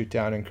quick to shoot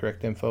down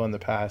incorrect info in the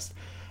past.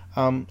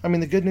 I mean,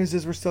 the good news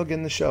is we're still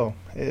getting the show.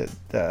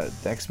 The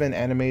X-Men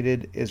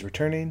Animated is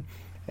returning,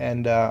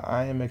 and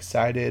I am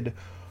excited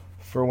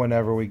for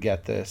whenever we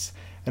get this.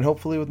 And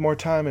hopefully with more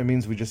time, it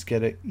means we just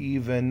get an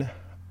even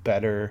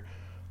better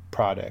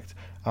product.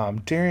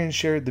 Darian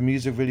shared the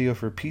music video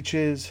for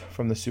Peaches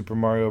from the Super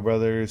Mario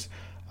Brothers.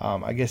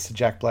 I guess the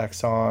Jack Black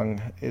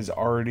song is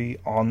already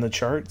on the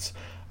charts.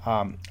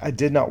 I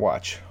did not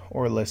watch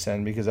or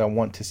listen because I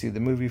want to see the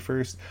movie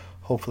first.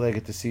 Hopefully I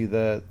get to see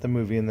the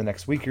movie in the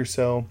next week or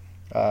so.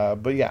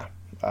 But yeah,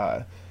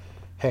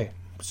 hey,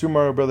 Super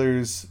Mario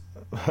Brothers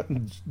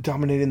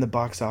dominating the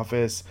box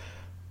office,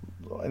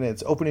 and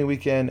it's opening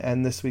weekend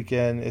and this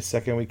weekend is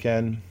second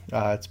weekend.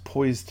 It's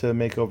poised to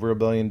make over $1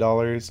 billion,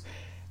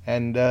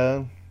 and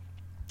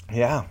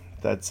yeah,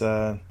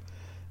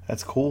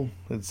 that's cool.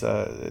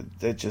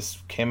 It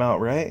just came out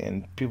right,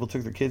 and people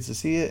took their kids to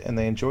see it, and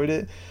they enjoyed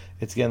it.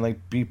 It's getting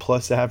like B+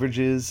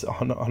 averages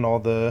on all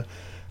the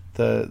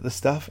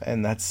stuff,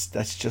 and that's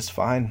just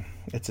fine.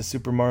 It's a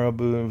Super Mario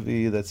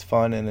movie that's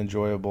fun and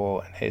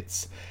enjoyable, and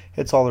hits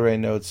all the right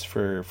notes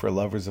for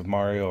lovers of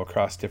Mario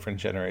across different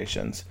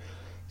generations.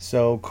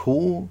 So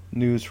cool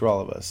news for all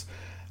of us.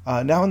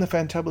 Now in the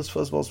Fantabulous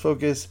Fuzzballs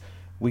focus,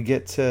 we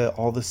get to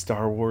all the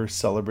Star Wars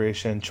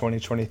Celebration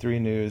 2023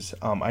 news.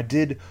 I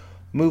did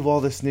move all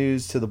this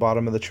news to the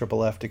bottom of the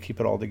Triple F to keep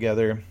it all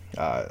together.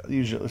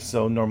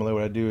 Normally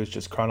what I do is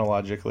just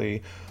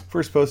chronologically,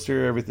 first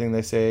poster, everything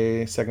they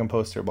say, second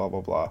poster, blah,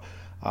 blah, blah.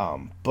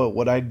 But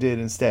what I did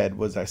instead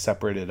was I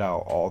separated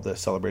out all the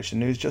Celebration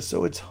news just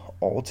so it's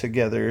all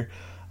together.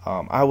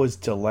 I was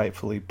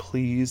delightfully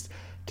pleased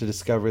to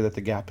discover that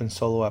the gap in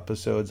solo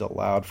episodes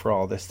allowed for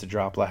all this to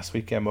drop last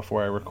weekend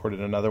before I recorded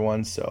another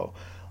one. So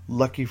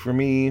lucky for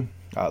me,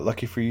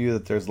 lucky for you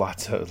that there's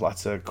lots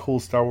of cool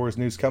Star Wars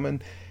news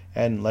coming.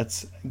 And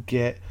let's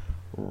get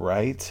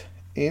right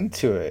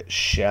into it,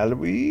 shall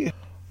we?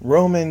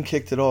 Roman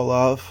kicked it all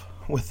off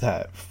with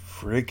that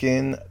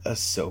freaking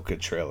Ahsoka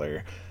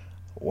trailer.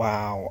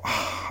 Wow,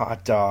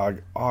 hot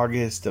dog,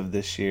 August of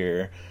this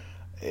year.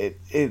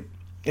 It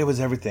was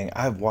everything.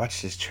 I've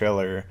watched this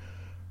trailer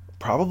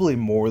probably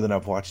more than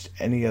I've watched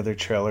any other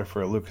trailer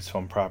for a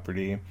Lucasfilm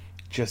property.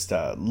 Just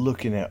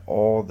looking at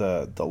all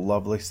the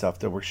lovely stuff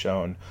that we're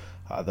shown.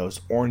 Those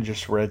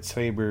orangish red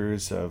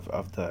sabers of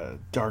the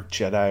Dark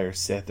Jedi or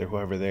Sith or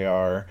whoever they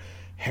are.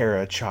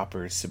 Hera,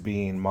 Chopper,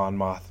 Sabine, Mon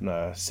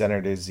Mothma,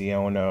 Senator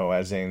Xiono,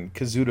 as in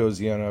Kazuto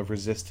Xiono of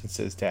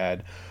Resistance's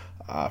dad.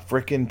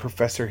 Frickin'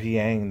 Professor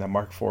Hyang, the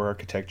Mark IV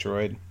architect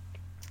droid.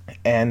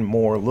 And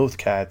more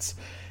Lothcats.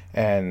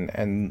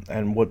 And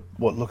what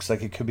looks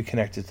like it could be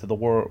connected to the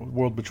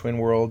world between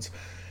worlds.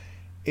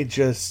 It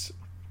just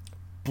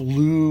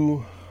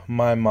blew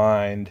my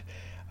mind.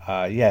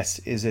 Yes,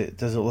 does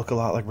it look a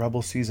lot like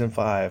Rebels Season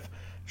 5?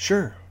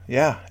 Sure,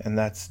 Yeah, and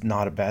that's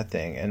not a bad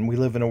thing. And we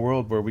live in a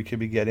world where we could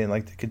be getting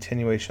like the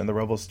continuation of the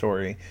Rebel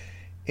story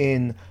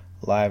in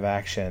live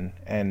action,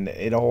 and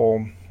it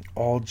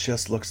all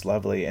just looks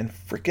lovely. And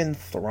freaking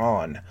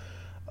Thrawn,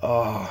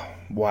 oh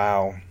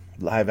wow,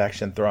 live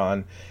action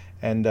Thrawn.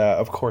 And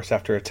of course,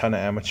 after a ton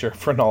of amateur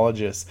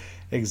phrenologists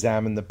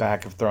examined the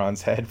back of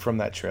Thrawn's head from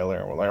that trailer,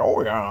 and we're like,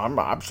 oh yeah, I'm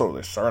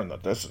absolutely certain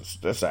that this is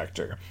this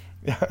actor.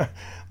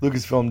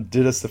 Lucasfilm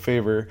did us the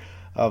favor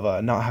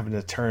of not having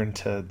to turn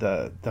to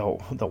the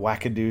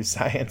wackadoo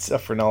science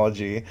of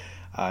phrenology,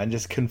 and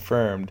just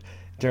confirmed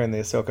during the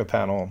Ahsoka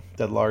panel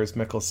that Lars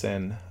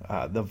Mikkelsen,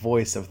 the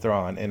voice of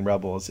Thrawn in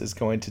Rebels, is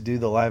going to do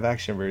the live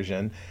action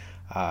version.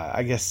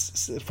 I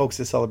guess folks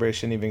at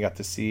Celebration even got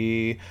to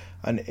see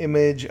an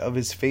image of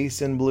his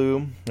face in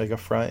blue, like a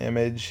front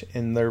image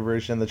in their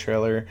version of the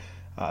trailer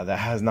that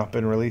has not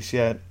been released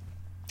yet.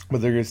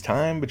 But there is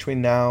time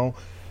between now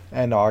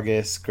and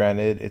August.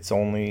 Granted, it's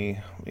only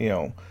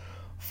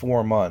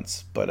 4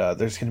 months, but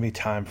there's going to be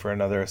time for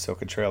another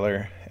Ahsoka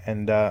trailer,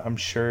 and I'm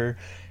sure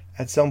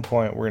at some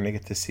point we're going to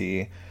get to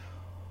see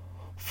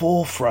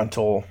full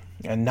frontal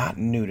and not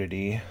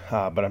nudity,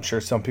 but I'm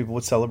sure some people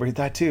would celebrate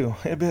that too.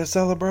 It'd be a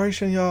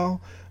celebration,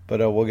 y'all. But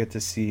we'll get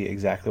to see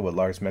exactly what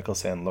Lars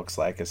Mikkelsen looks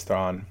like as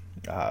Thrawn,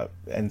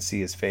 and see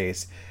his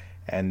face,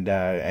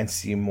 and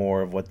see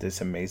more of what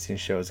this amazing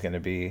show is going to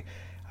be.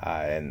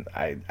 And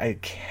I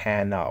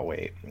cannot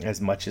wait.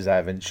 As much as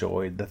I've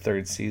enjoyed the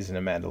third season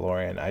of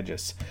Mandalorian, I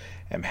just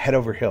am head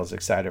over heels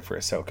excited for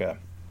Ahsoka.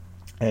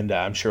 And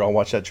I'm sure I'll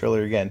watch that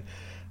trailer again,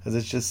 because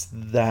it's just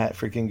that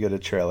freaking good a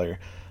trailer.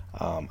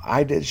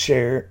 I did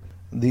share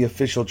the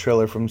official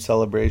trailer from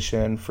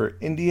Celebration for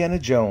Indiana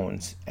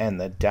Jones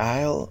and the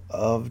Dial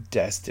of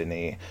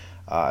Destiny.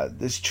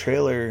 This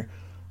trailer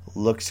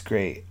looks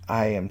great.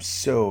 I am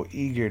so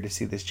eager to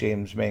see this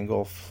James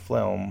Mangold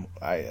film.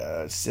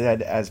 I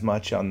said as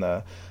much on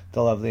the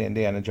lovely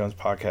Indiana Jones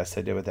podcast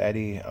I did with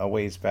Eddie a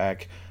ways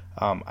back.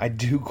 I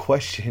do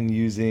question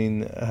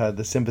using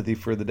the Sympathy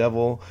for the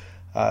Devil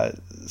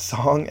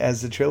song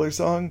as the trailer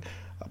song.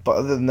 But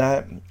other than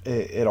that,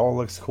 it all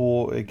looks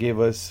cool. It gave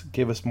us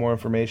more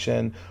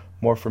information,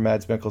 more for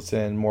Mads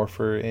Mikkelsen, more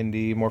for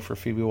Indy, more for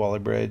Phoebe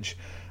Waller-Bridge,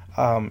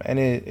 and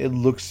it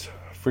looks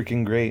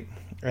freaking great.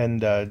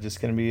 And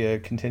just going to be a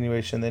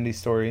continuation of the Indy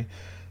story,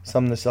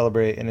 something to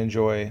celebrate and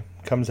enjoy.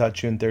 Comes out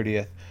June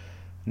 30th.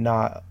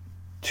 Not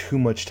too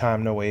much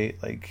time to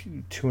wait, like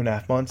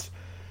 2.5 months.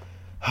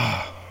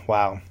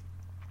 Wow.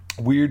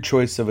 Weird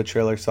choice of a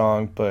trailer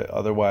song, but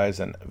otherwise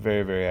a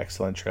very, very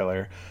excellent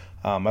trailer.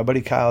 My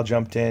buddy Kyle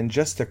jumped in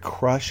just to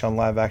crush on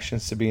live action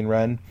Sabine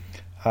Wren.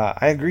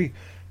 I agree.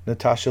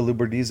 Natasha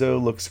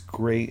Luberdizzo looks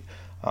great,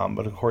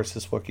 but of course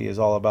this Wookiee is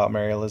all about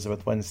Mary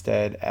Elizabeth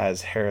Winstead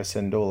as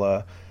Harrison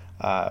Dula.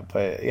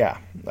 But yeah,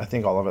 I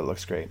think all of it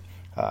looks great.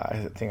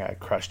 I think I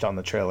crushed on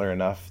the trailer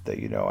enough that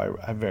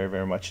I very,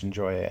 very much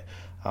enjoy it.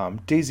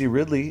 Daisy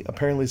Ridley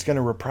apparently is going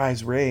to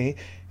reprise Rey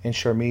in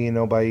Sharmeen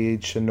Obaid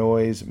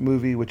Chinoy's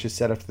movie, which is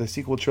set after the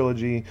sequel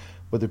trilogy,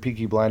 with the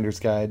Peaky Blinders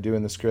guy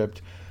doing the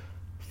script.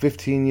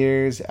 15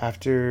 years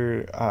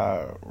after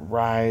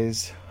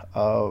Rise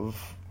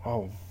of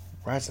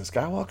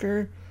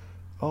Skywalker.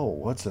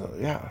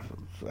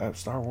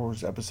 Star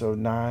Wars Episode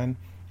 9,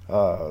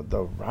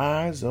 the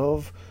Rise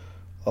of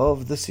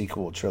the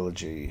sequel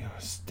trilogy.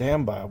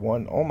 Stand by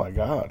one. Oh my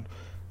God,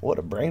 what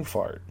a brain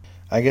fart.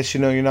 I guess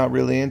you're not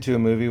really into a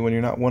movie when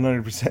you're not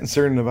 100%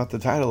 certain about the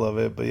title of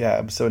it. But yeah,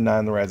 Episode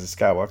 9, The Rise of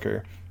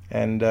Skywalker,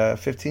 and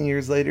 15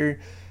 years later,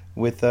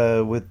 with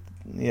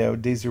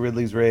Daisy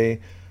Ridley's Rey.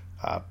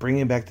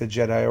 Bringing back the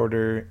Jedi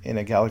Order in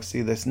a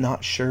galaxy that's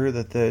not sure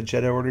that the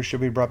Jedi Order should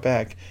be brought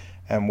back,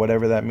 and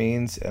whatever that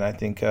means. And I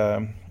think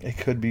it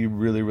could be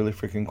really, really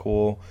freaking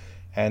cool.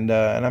 And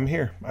I'm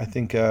here. I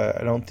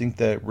don't think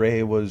that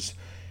Rey was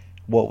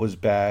what was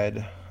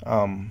bad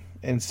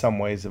in some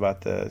ways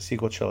about the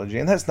sequel trilogy.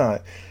 And that's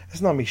not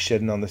me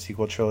shitting on the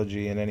sequel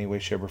trilogy in any way,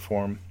 shape, or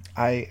form.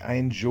 I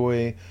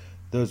enjoy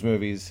those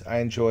movies. I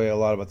enjoy a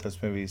lot about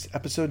those movies.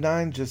 Episode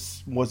 9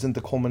 just wasn't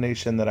the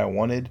culmination that I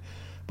wanted.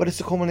 But it's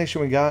the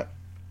culmination we got,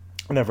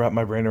 and I've wrapped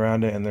my brain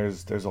around it, and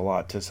there's a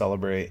lot to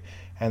celebrate.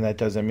 And that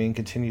doesn't mean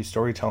continued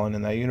storytelling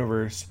in that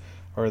universe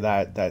or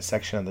that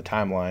section of the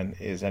timeline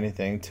is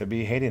anything to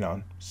be hating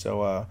on.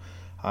 So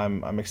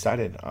I'm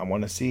excited. I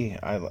want to see.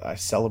 I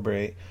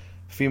celebrate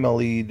female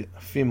lead,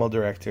 female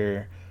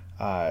director.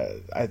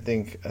 I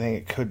think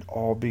it could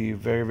all be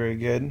very, very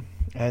good.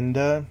 And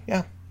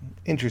yeah,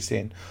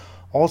 interesting.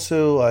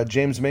 Also,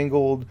 James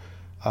Mangold.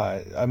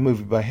 A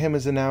movie by him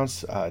is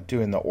announced,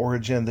 doing the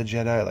origin of the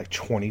Jedi, like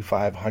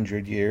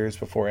 2,500 years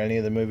before any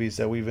of the movies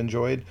that we've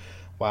enjoyed.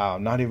 Wow,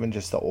 not even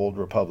just the Old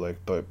Republic,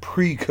 but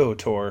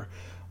pre-KOTOR.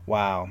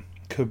 Wow,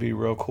 could be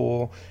real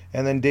cool.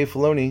 And then Dave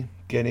Filoni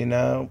getting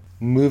a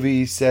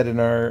movie set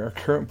in our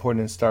current point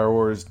in Star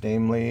Wars,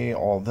 namely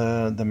all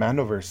the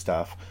Mandoverse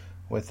stuff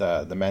with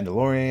the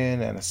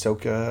Mandalorian and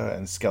Ahsoka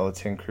and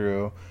Skeleton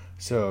Crew.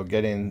 So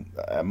getting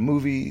a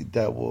movie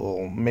that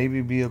will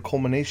maybe be a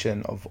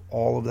culmination of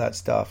all of that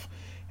stuff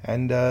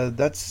and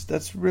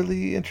that's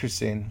really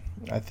interesting.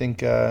 I think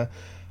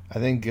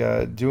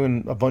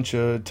doing a bunch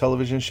of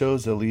television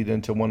shows that lead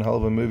into one hell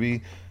of a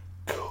movie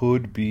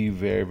could be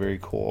very, very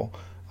cool.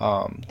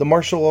 The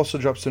Marshal also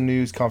dropped some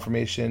news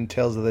confirmation.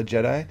 Tales of the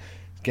Jedi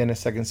getting a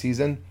second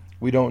season.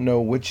 We don't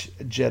know which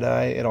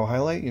Jedi it'll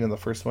highlight. The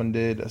first one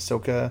did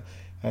Ahsoka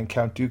and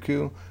Count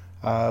Dooku.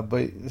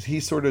 But he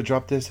sort of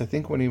dropped this, I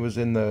think, when he was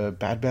in the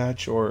Bad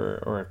Batch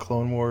or a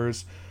Clone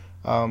Wars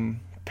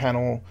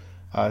panel,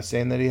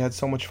 saying that he had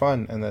so much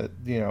fun and that,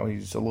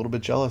 he's a little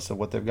bit jealous of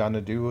what they've gotten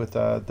to do with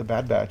the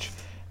Bad Batch.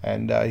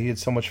 And he had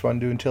so much fun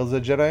doing Tales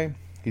of the Jedi.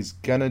 He's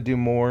going to do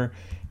more,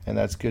 and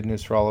that's good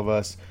news for all of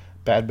us.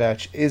 Bad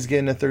Batch is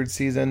getting a third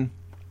season.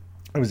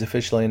 It was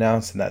officially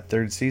announced, and that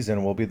third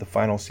season will be the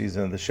final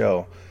season of the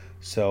show.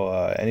 So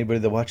anybody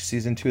that watched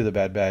season 2 of the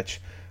Bad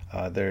Batch,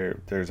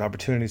 there's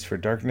opportunities for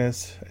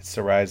darkness. It's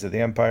the rise of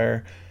the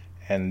Empire,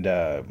 and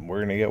we're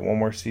going to get one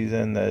more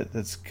season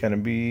that's going to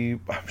be,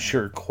 I'm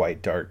sure,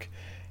 quite dark.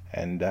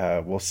 And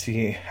we'll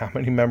see how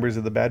many members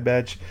of the Bad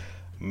Batch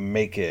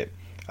make it.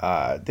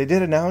 They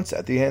did announce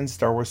at the end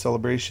Star Wars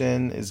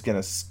Celebration is going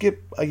to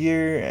skip a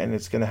year, and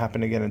it's going to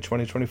happen again in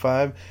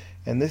 2025,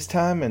 and this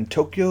time in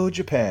Tokyo,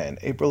 Japan,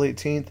 April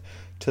 18th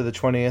to the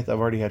 20th. I've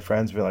already had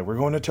friends be like, we're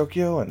going to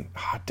Tokyo, and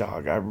hot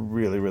dog, I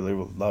really, really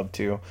would love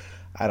to.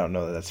 I don't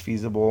know that that's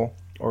feasible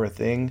or a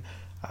thing,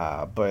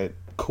 but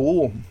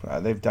cool.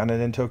 They've done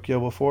it in Tokyo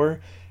before,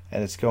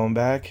 and it's going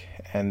back.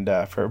 And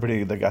for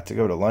everybody that got to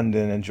go to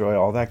London, enjoy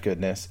all that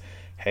goodness,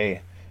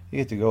 hey, you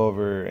get to go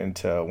over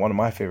into one of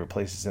my favorite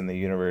places in the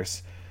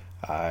universe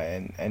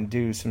and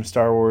do some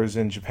Star Wars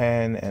in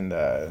Japan. And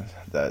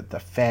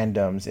the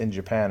fandoms in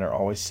Japan are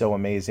always so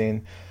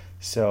amazing.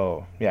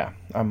 So, yeah,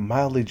 I'm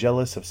mildly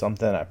jealous of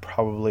something I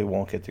probably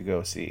won't get to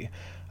go see.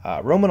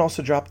 Roman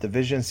also dropped the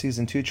Vision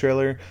Season 2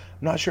 trailer.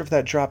 I'm not sure if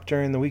that dropped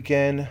during the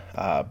weekend,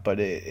 but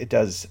it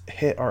does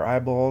hit our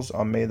eyeballs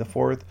on May the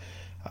 4th.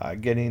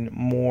 Getting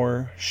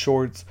more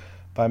shorts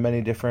by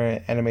many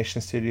different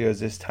animation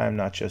studios this time,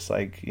 not just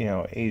like,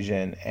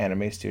 Asian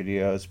anime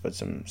studios, but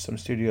some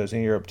studios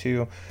in Europe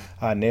too,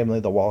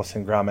 namely the Wallace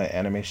and Gromit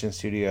Animation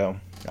Studio,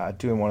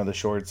 doing one of the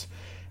shorts.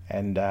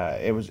 And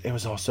it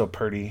was also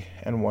pretty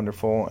and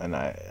wonderful, and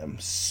I am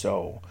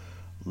so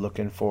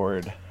looking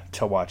forward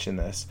to watching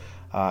this.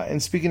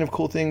 And speaking of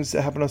cool things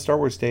that happened on Star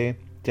Wars Day,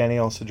 Danny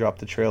also dropped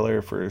the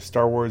trailer for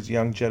Star Wars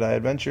Young Jedi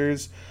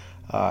Adventures.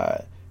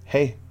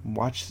 Hey,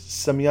 watch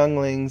some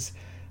younglings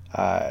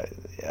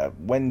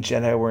when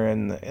Jedi were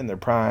in their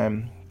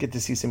prime. Get to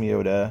see some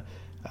Yoda.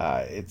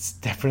 It's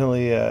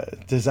definitely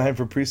designed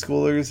for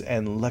preschoolers,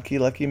 and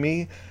lucky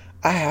me,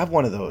 I have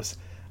one of those.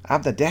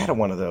 I'm the dad of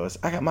one of those.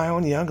 I got my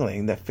own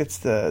youngling that fits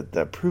the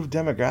approved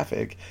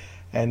demographic.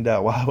 And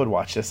while I would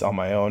watch this on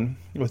my own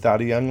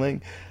without a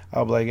youngling,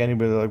 I'll be like,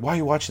 anybody like, why are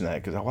you watching that?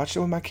 Because I watched it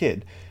with my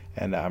kid.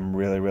 And I'm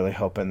really, really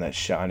hoping that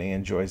Shawnee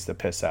enjoys the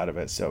piss out of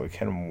it so we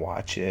can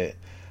watch it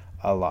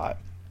a lot.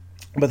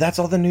 But that's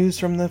all the news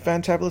from the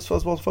Fantabulous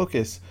Fuzzball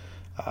Focus.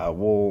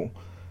 We'll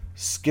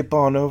skip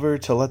on over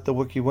to Let the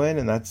Wookiee Win,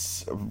 and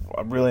that's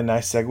a really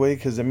nice segue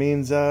because it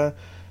means I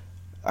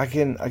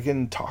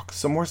can talk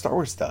some more Star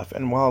Wars stuff.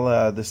 And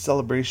while the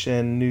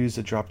celebration news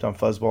that dropped on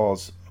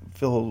Fuzzballs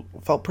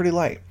felt pretty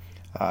light,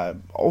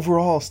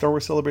 overall Star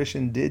Wars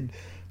Celebration did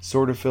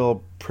sort of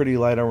feel pretty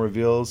light on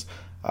reveals.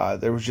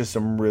 There was just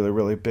some really,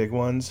 really big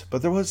ones,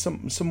 but there was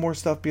some more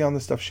stuff beyond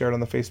the stuff shared on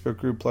the Facebook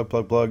group,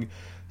 plug.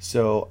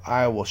 So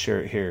I will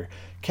share it here.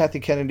 Kathy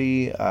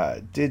Kennedy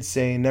did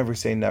say never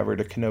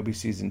to Kenobi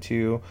Season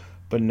 2,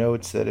 but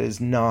notes that it is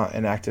not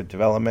in active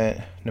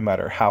development, no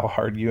matter how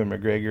hard Ewan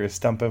McGregor is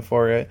stumping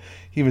for it.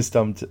 He was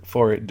stumped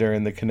for it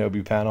during the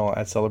Kenobi panel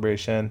at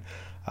Celebration.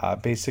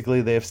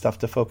 Basically, they have stuff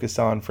to focus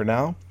on for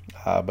now,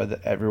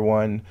 but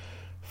everyone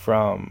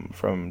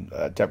from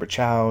Deborah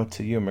Chow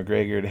to Ewan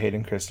McGregor to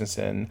Hayden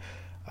Christensen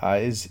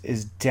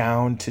is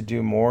down to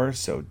do more,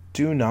 so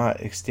do not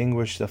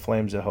extinguish the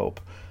flames of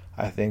hope.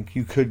 I think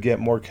you could get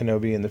more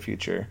Kenobi in the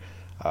future.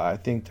 I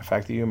think the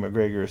fact that Ewan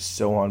McGregor is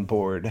so on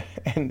board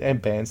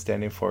and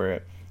bandstanding for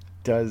it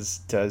does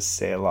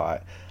say a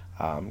lot.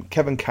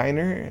 Kevin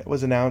Kiner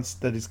was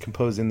announced that he's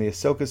composing the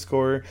Ahsoka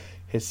score.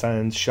 His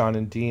sons Sean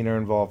and Dean are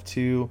involved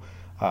too.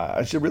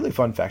 It's a really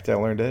fun fact I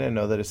learned. I didn't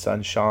know that his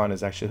son Sean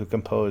is actually who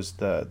composed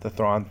the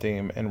Thrawn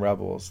theme in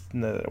Rebels,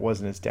 and that it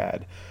wasn't his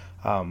dad.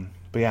 But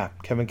yeah,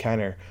 Kevin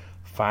Kiner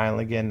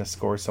finally getting to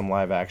score some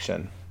live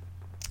action.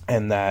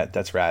 And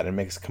that's rad. It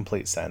makes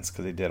complete sense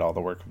because he did all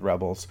the work with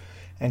Rebels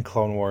and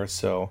Clone Wars,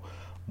 so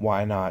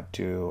why not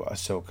do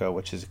Ahsoka,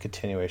 which is a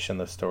continuation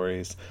of the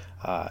stories.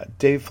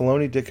 Dave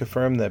Filoni did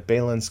confirm that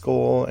Baylan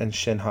Skoll and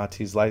Shin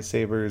Hati's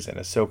lightsabers in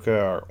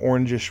Ahsoka are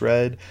orangish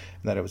red,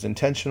 and that it was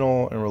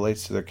intentional and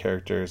relates to their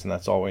characters, and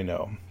that's all we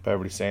know. But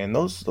everybody's saying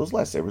those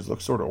lightsabers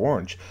look sort of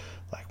orange,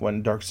 like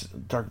when Darth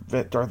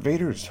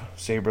Vader's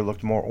saber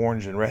looked more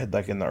orange and red,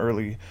 like in the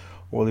early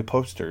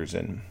posters.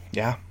 And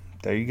yeah,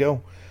 there you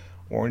go.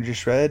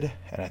 Orangish red,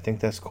 and I think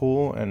that's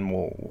cool, and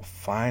we'll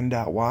find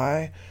out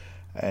why.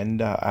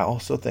 And I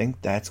also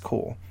think that's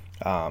cool.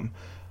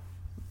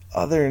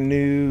 Other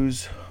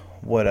news,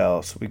 what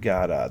else? We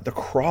got the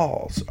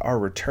Crawls are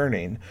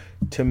returning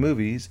to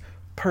movies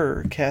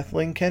per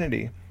Kathleen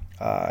Kennedy.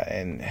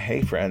 And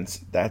hey,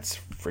 friends, that's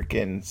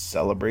freaking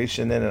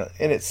celebration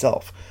in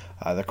itself.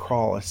 The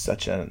Crawl is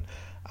such an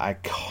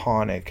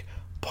iconic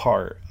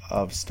part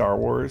of Star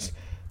Wars.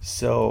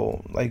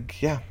 So,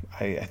 like, yeah,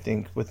 I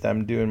think with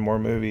them doing more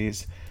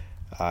movies,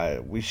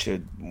 we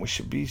should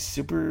be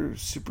super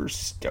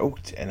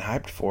stoked and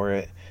hyped for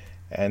it.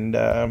 And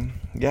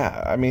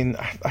yeah, I mean,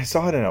 I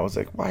saw it and I was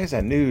like, why is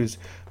that news?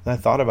 And I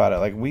thought about it,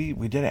 like we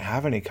didn't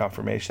have any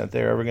confirmation that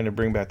they're ever going to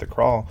bring back the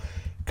Crawl.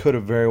 Could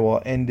have very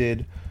well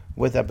ended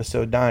with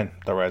Episode 9,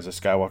 The Rise of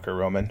Skywalker,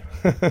 Roman.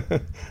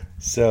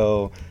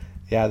 So,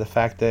 yeah, the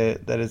fact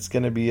that it's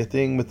going to be a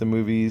thing with the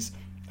movies.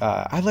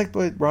 I liked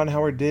what Ron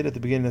Howard did at the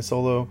beginning of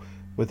Solo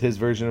with his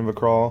version of a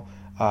Crawl.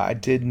 I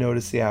did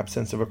notice the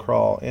absence of a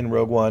Crawl in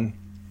Rogue One.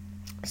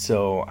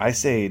 So I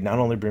say not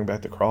only bring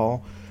back the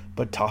Crawl,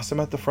 but toss him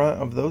at the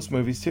front of those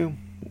movies too.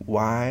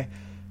 Why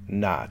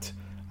not?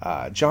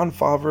 Jon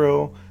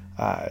Favreau,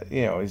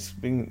 he's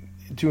been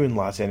doing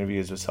lots of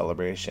interviews with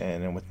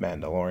Celebration and with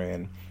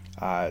Mandalorian.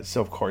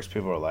 So, of course,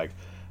 people are like,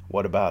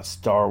 what about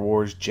Star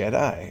Wars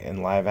Jedi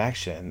in live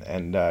action?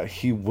 And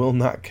he will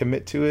not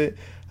commit to it.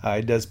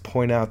 He does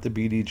point out the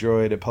BD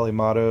droid at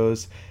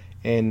Polymatos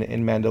in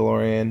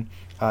Mandalorian.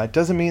 It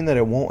doesn't mean that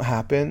it won't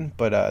happen,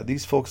 but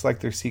these folks like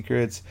their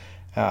secrets.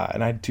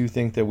 And I do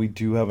think that we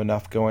do have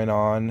enough going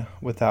on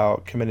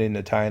without committing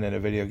to tying in a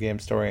video game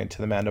story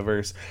into the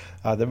Mandoverse.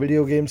 The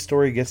video game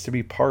story gets to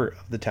be part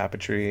of the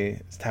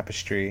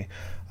tapestry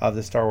of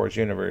the Star Wars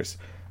universe.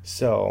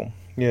 So,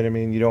 you know what I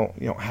mean? You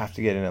don't have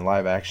to get in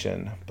live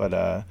action,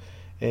 but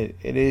it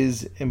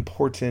is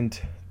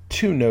important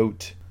to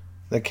note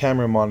that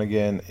Cameron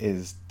Monaghan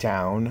is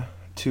down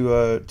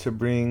to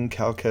bring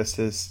Cal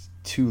Kestis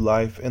to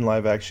life in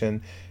live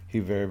action. He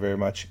very, very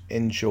much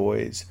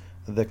enjoys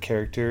the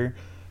character,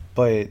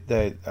 but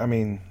that, I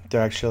mean,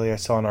 I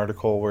saw an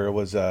article where it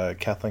was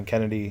Kathleen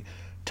Kennedy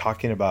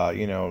talking about,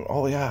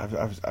 oh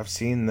yeah, I've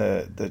seen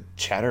the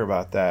chatter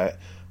about that,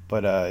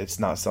 but it's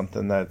not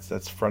something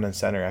that's front and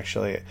center.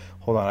 Actually,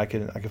 hold on, I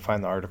can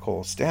find the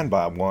article. Stand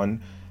by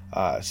one.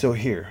 So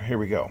here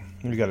we go.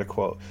 We got a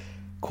quote.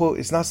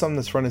 It's not something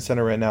that's front and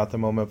center right now at the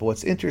moment, but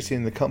what's interesting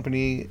in the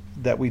company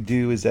that we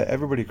do is that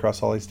everybody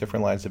across all these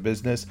different lines of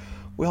business,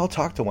 we all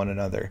talk to one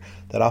another.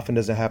 That often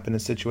doesn't happen in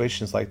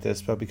situations like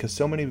this, but because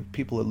so many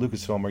people at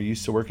Lucasfilm are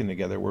used to working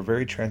together, we're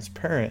very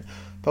transparent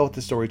about what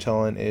the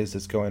storytelling is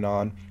that's going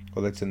on,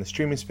 whether it's in the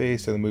streaming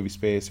space or the movie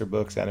space or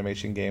books,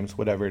 animation, games,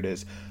 whatever it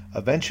is.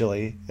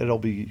 Eventually, it'll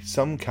be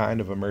some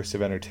kind of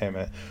immersive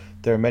entertainment.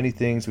 There are many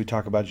things we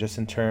talk about just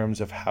in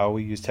terms of how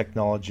we use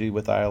technology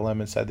with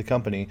ILM inside the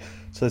company.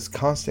 So this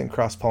constant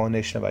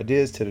cross-pollination of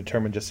ideas to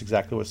determine just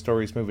exactly what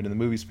stories move in the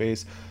movie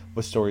space,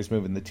 what stories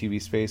move in the TV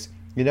space.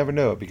 You never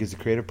know because the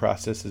creative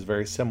process is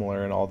very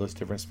similar in all those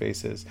different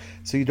spaces.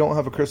 So you don't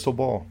have a crystal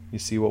ball. You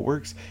see what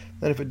works.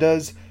 Then if it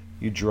does,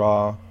 you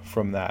draw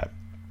from that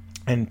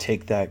and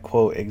take that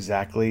quote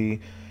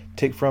exactly.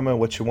 Take from it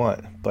what you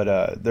want.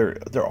 But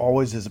there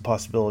always is a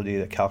possibility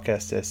that Cal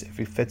Kestis, if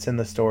he fits in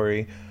the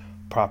story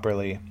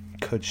properly,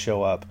 could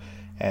show up,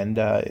 and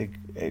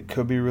it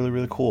could be really,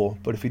 really cool.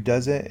 But if he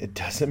doesn't, it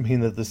doesn't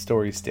mean that the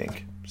stories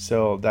stink.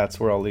 So that's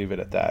where I'll leave it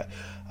at that.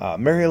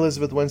 Mary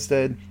Elizabeth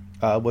Winstead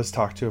was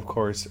talked to, of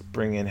course,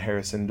 bringing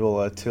Harrison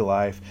Dula to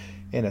life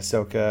in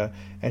Ahsoka,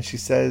 and she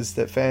says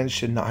that fans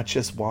should not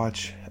just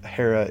watch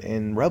Hera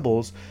in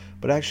Rebels,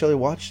 but actually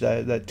watch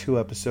that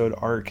 2-episode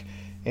arc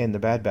in The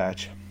Bad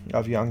Batch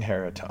of young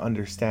Hera to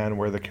understand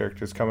where the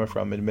character's coming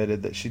from.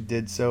 Admitted that she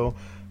did so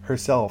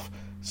herself.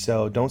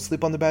 So don't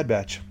sleep on The Bad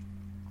Batch.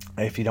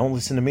 If you don't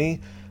listen to me,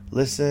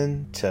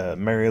 listen to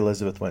Mary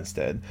Elizabeth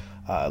Winstead.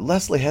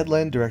 Leslie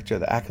Headland, director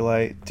of The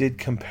Acolyte, did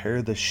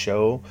compare the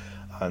show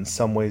in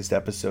some ways to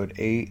Episode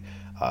 8,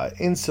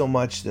 in so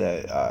much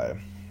that,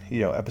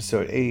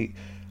 Episode 8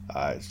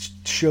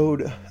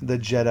 showed the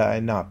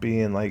Jedi not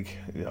being like,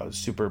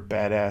 super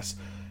badass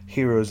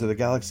heroes of the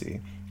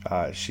galaxy.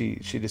 She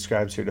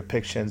describes her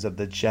depictions of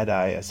the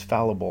Jedi as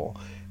fallible,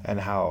 and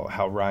how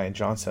Rian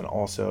Johnson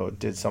also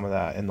did some of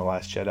that in The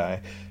Last Jedi.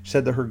 She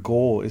said that her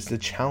goal is to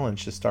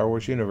challenge the Star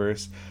Wars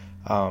universe.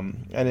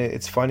 And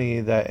it's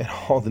funny that in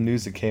all the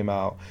news that came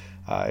out,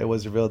 it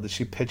was revealed that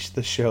she pitched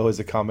the show as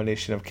a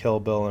combination of Kill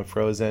Bill and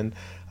Frozen.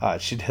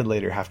 She did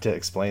later have to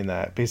explain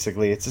that.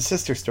 Basically, it's a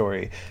sister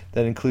story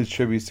that includes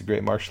tributes to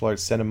great martial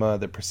arts cinema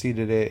that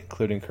preceded it,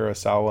 including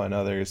Kurosawa and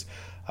others.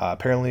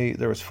 Apparently,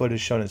 there was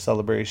footage shown in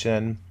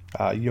Celebration.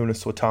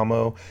 Jonas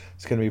Watamo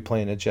is going to be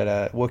playing a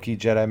Wookiee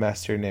Jedi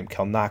Master named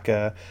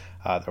Kelnaka.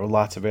 There were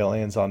lots of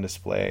aliens on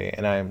display,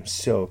 and I am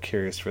so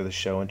curious for the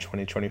show in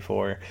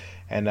 2024.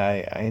 And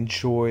I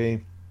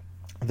enjoy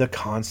the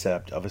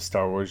concept of a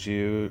Star Wars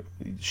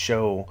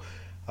show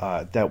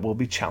that will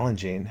be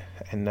challenging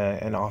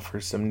and offer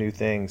some new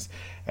things.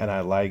 And I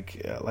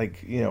like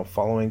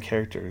following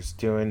characters,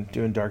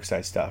 doing dark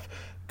side stuff,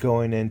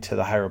 going into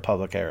the High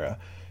Republic era.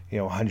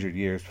 100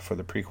 years before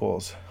the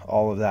prequels.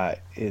 All of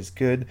that is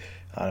good.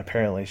 And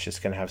apparently it's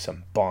just going to have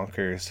some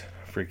bonkers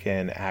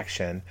freaking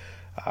action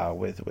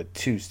with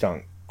two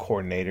stunt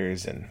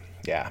coordinators. And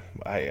yeah,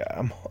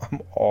 I'm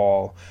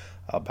all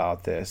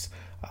about this.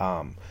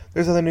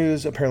 There's other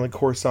news. Apparently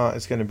Coruscant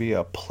is going to be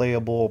a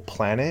playable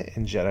planet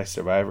in Jedi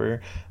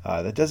Survivor.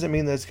 That doesn't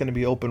mean that it's going to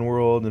be open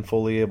world and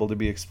fully able to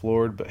be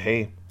explored, but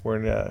hey, we're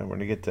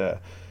gonna get to,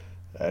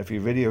 if you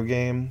video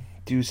game,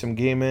 do some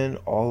gaming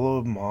all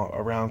of them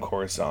around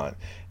Coruscant.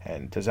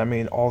 And does that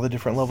mean all the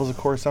different levels of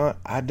Coruscant?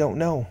 I don't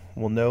know.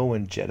 We'll know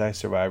when Jedi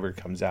Survivor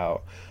comes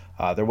out.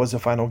 There was a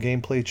final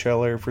gameplay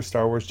trailer for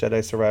Star Wars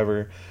Jedi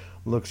Survivor.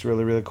 Looks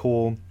really, really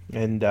cool.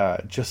 And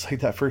just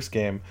like that first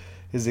game,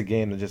 is a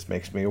game that just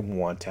makes me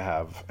want to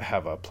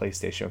have a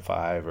PlayStation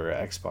 5 or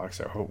Xbox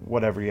or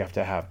whatever you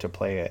have to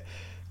play it.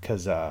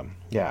 Because,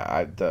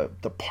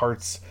 the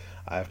parts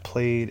I've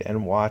played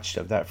and watched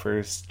of that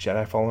first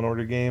Jedi Fallen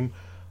Order game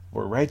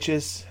were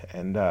righteous,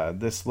 and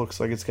this looks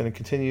like it's going to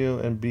continue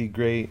and be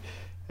great,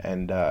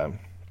 and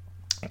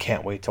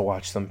can't wait to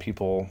watch some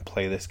people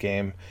play this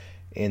game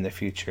in the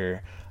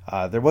future.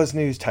 There was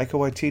news, Taika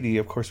Waititi,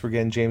 of course we're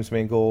getting James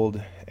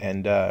Mangold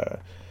and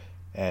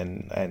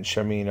Shamin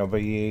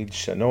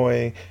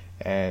Obaid-Chinoy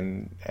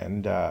and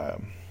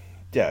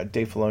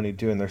Dave Filoni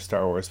doing their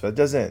Star Wars, but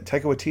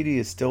Taika Waititi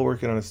is still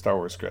working on a Star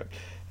Wars script.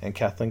 And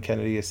Kathleen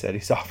Kennedy has said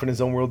he's off in his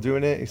own world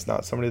doing it. He's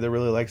not somebody that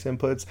really likes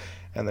inputs,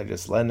 and they're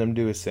just letting him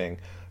do his thing.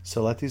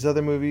 So let these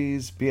other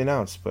movies be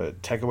announced. But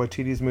Taika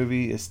Waititi's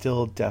movie is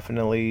still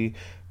definitely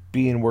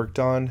being worked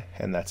on,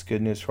 and that's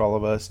good news for all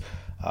of us.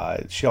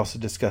 She also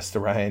discussed the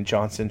Rian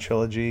Johnson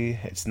trilogy.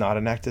 It's not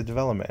an active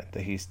development,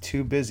 that he's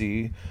too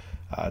busy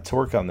to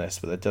work on this,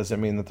 but that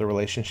doesn't mean that the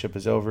relationship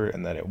is over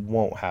and that it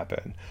won't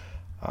happen.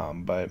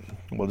 But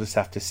we'll just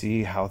have to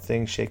see how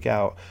things shake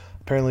out.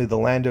 Apparently the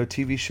Lando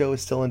TV show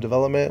is still in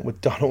development with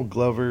Donald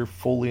Glover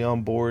fully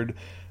on board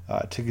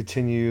to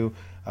continue.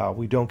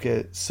 We don't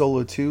get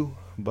Solo 2,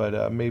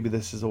 but maybe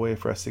this is a way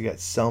for us to get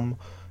some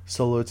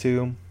Solo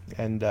 2.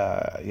 And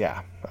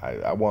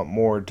I want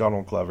more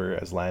Donald Glover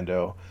as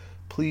Lando.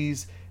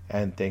 Please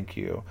and thank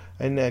you.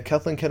 And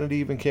Kathleen Kennedy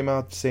even came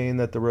out saying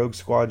that the Rogue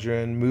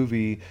Squadron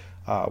movie,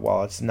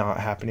 while it's not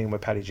happening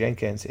with Patty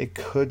Jenkins, it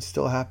could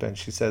still happen.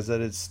 She says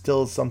that it's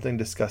still something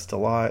discussed a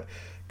lot.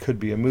 Could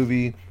be a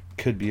movie,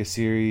 could be a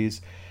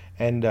series.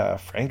 And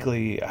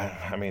frankly,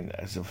 I mean,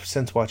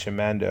 since watching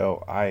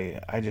Mando,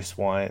 I just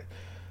want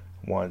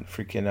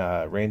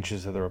freaking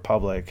Rangers of the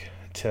Republic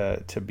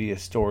to be a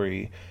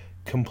story,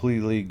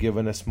 completely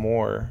giving us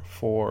more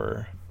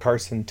for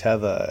Carson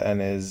Teva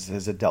and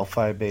his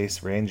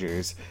Adelphi-based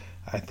Rangers.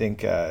 I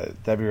think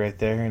that'd be right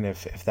there. And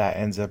if that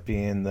ends up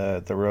being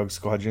the Rogue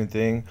Squadron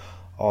thing,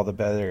 all the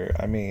better.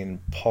 I mean,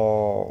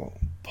 Paul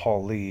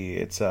Lee,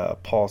 it's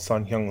Paul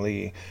Sun-Hyung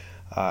Lee.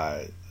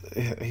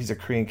 He's a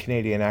Korean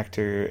Canadian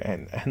actor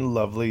and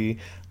lovely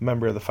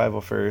member of the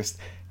 501st,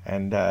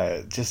 and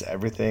just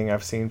everything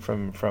I've seen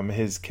from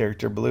his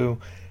character Blue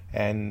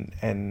and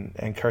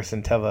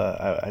Carson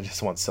Teva, I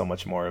just want so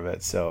much more of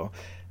it. So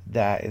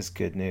that is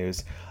good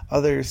news.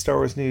 Other Star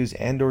Wars news: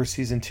 Andor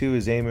Season 2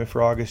 is aiming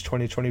for August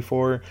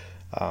 2024.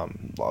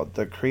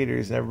 The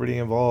creators and everybody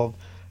involved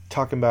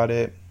talking about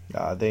it.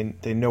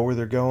 They know where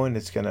they're going.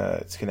 It's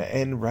gonna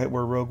end right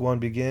where Rogue One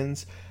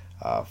begins.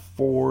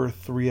 4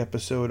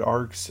 3-episode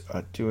arcs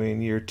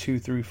doing year 2,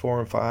 3, 4,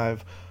 and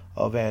 5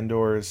 of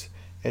Andor's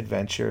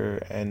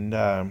adventure.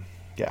 And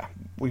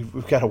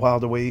we've got a while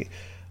to wait,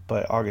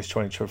 but August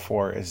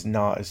 2024 is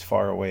not as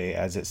far away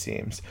as it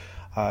seems.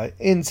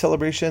 In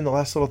celebration, the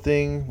last little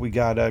thing, we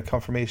got a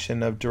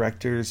confirmation of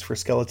directors for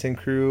Skeleton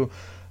Crew.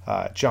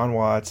 John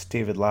Watts,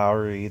 David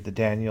Lowery, The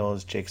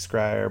Daniels, Jake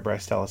Schreier,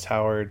 Bryce Dallas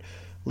Howard,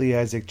 Lee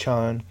Isaac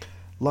Chung.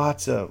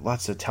 Lots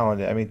of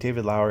talented. I mean,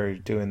 David Lowery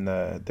doing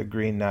the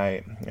Green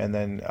Knight, and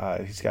then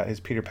he's got his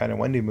Peter Pan and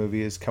Wendy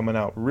movie is coming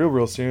out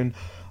real soon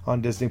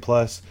on Disney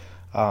Plus.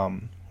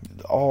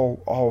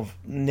 All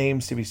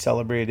names to be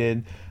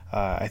celebrated.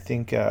 I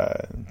think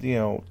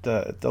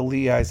the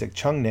Lee Isaac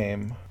Chung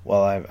name.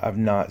 Well, I've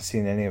not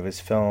seen any of his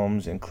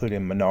films,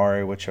 including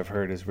Minari, which I've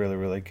heard is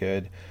really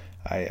good.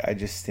 I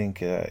just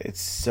think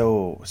it's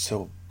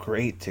so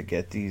great to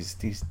get these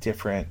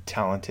different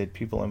talented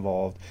people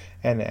involved,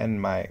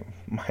 and my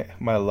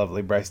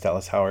lovely Bryce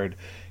Dallas Howard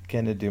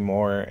getting to do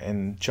more,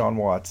 and John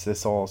Watts.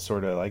 This all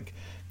sort of like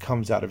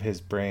comes out of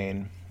his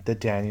brain. The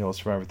Daniels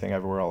from Everything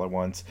Everywhere All at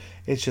Once.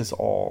 It's just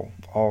all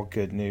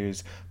good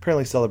news.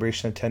 Apparently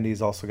Celebration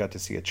attendees also got to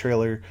see a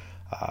trailer,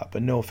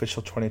 but no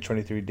official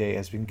 2023 date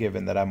has been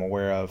given that I'm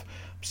aware of.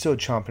 I'm still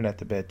chomping at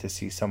the bit to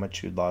see someone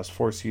Jude Law's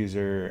Force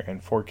user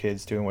and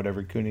 4Kids doing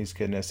whatever Goonies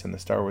goodness in the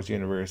Star Wars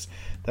universe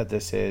that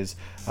this is.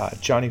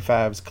 Johnny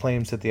Fabs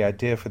claims that the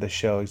idea for the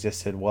show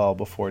existed well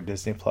before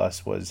Disney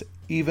Plus was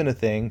even a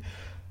thing,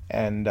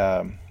 and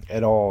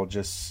it all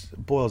just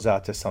boils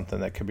out to something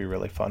that could be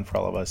really fun for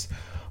all of us.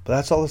 But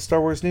that's all the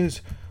Star Wars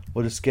news.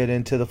 We'll just get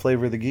into the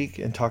flavor of the geek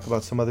and talk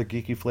about some other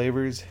geeky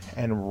flavors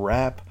and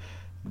wrap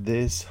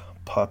this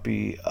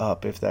puppy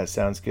up, if that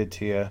sounds good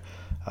to you.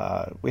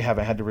 We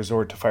haven't had to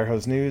resort to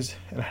Firehose News,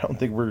 and I don't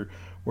think we're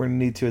going to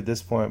need to at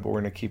this point, but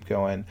we're going to keep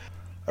going.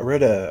 I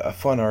read a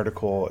fun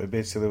article. It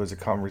basically was a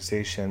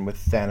conversation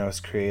with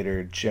Thanos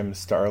creator Jim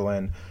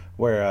Starlin,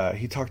 where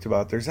he talked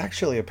about there's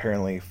actually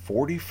apparently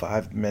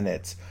 45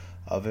 minutes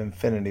of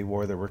Infinity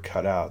War that were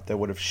cut out that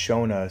would have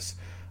shown us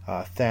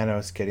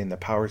Thanos getting the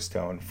Power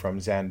Stone from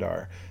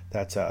Xandar.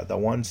 That's the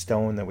one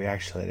stone that we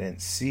actually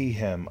didn't see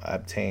him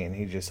obtain.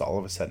 He just all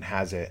of a sudden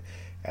has it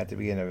at the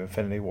beginning of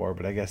Infinity War.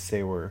 But I guess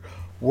they were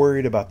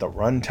worried about the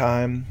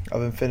runtime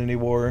of Infinity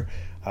War.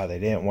 They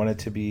didn't want it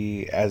to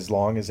be as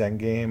long as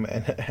Endgame,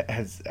 and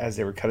as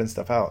they were cutting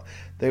stuff out,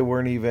 they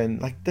weren't even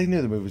like they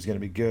knew the movie was going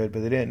to be good,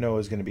 but they didn't know it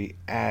was going to be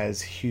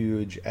as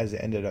huge as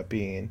it ended up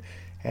being.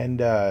 And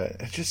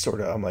it's just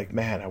sort of, I'm like,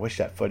 man, I wish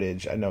that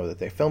footage. I know that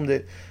they filmed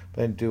it,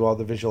 but didn't do all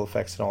the visual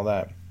effects and all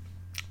that.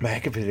 Man,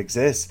 heck, if it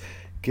exists,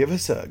 give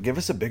us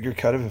a bigger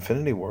cut of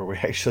Infinity War where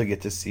we actually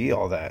get to see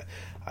all that.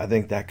 I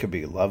think that could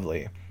be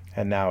lovely.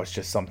 And now it's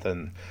just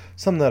something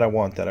that I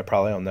want that I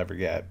probably will never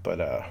get.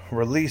 But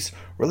release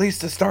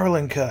the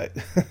Starlin cut.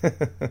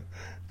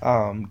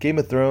 Game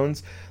of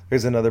Thrones.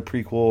 There's another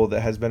prequel that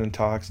has been in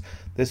talks.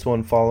 This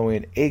one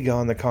following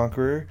Aegon the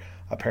Conqueror.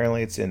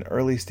 Apparently it's in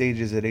early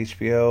stages at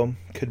HBO.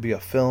 Could be a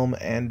film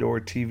and or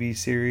TV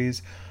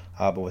series.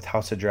 But with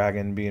House of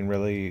Dragon being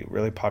really,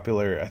 really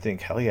popular, I think,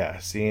 hell yeah,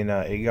 seeing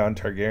Aegon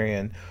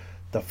Targaryen,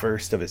 the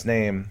first of his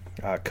name,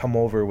 come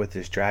over with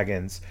his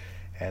dragons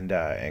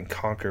and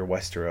conquer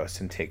Westeros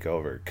and take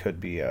over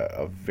could be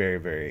a very,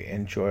 very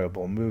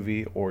enjoyable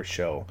movie or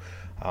show.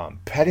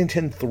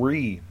 Paddington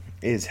 3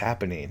 is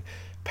happening.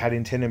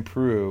 Paddington and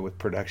Peru with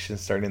production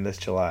starting this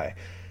July.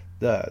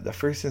 The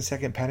first and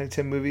second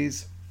Paddington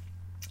movies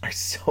are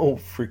so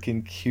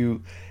freaking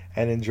cute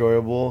and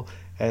enjoyable,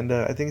 and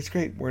I think it's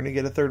great. We're going to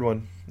get a third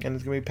one, and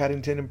it's going to be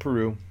Paddington and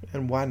Peru,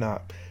 and why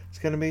not? It's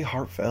going to be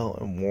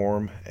heartfelt and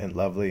warm and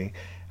lovely,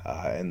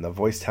 and the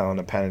voice talent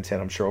of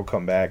Paddington I'm sure will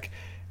come back.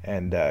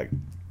 And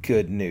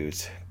good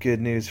news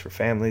for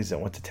families that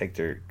want to take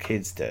their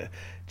kids to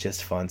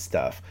just fun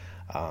stuff.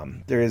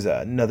 There is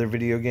another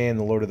video game,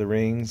 The Lord of the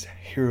Rings,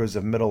 Heroes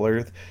of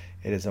Middle-earth.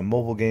 It is a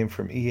mobile game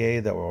from EA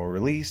that will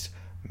release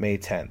May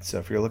 10th. So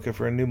if you're looking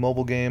for a new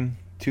mobile game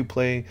to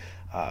play,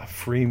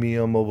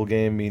 freemium mobile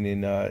game,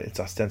 meaning it's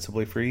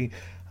ostensibly free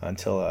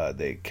until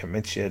they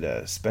convince you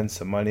to spend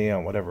some money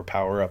on whatever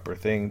power-up or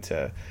thing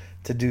to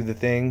do the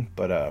thing.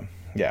 But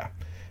yeah.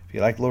 If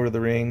you like Lord of the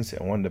Rings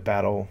and wanted to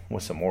battle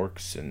with some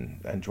orcs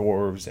and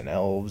dwarves and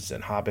elves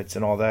and hobbits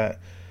and all that,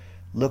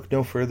 look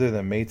no further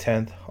than May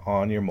 10th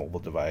on your mobile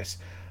device.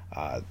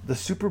 The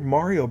Super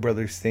Mario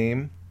Brothers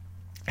theme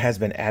has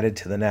been added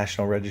to the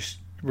National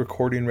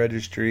Recording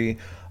Registry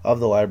of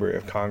the Library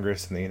of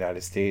Congress in the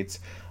United States,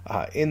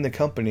 in the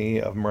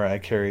company of Mariah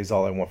Carey's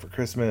All I Want for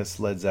Christmas,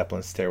 Led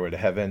Zeppelin's Stairway to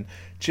Heaven,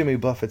 Jimmy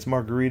Buffett's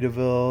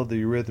Margaritaville,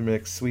 the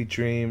Eurythmics' Sweet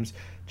Dreams,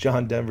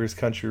 John Denver's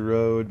Country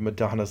Road,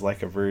 Madonna's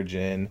Like a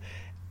Virgin,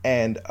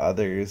 and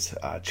others.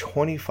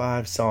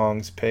 25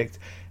 songs picked,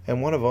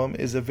 and one of them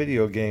is a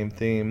video game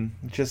theme,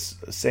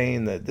 just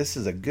saying that this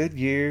is a good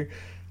year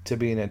to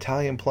be an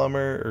Italian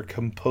plumber or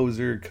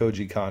composer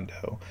Koji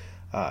Kondo.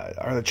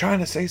 Are they trying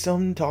to say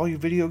something to all you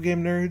video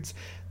game nerds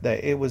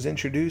that it was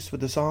introduced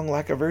with the song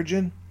Like a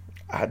Virgin?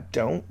 I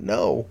don't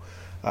know.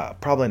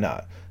 Probably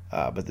not.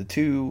 But the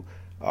two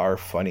are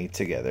funny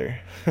together.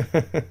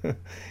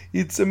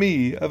 It's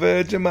me, a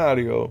Virgin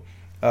Mario.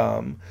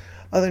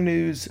 Other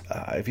news,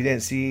 if you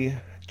didn't see,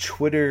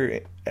 Twitter,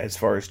 as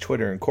far as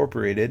Twitter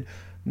Incorporated,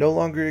 no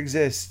longer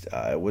exists.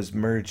 It was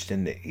merged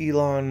into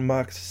Elon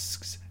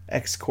Musk's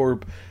X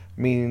Corp,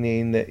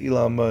 meaning that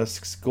Elon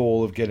Musk's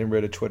goal of getting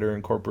rid of Twitter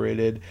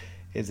Incorporated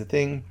is a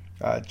thing.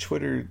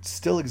 Twitter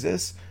still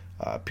exists.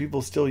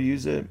 People still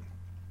use it.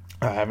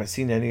 I haven't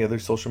seen any other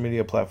social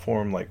media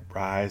platform like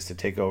rise to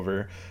take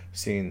over. I've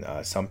seen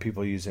some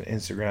people using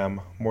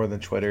Instagram more than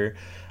Twitter.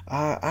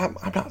 I'm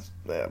not.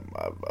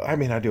 I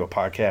mean, I do a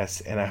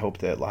podcast, and I hope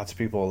that lots of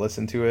people will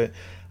listen to it.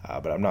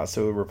 But I'm not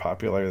so uber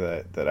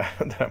popular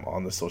that I'm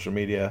on the social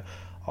media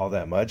all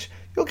that much.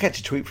 You'll catch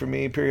a tweet from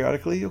me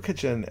periodically. You'll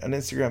catch an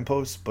Instagram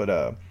post,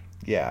 but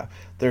yeah,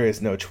 there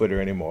is no Twitter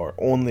anymore.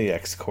 Only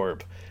X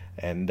Corp,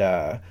 and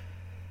there.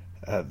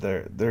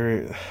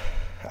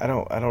 I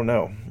don't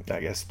know. I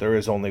guess there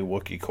is only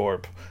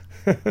Wookieecorp.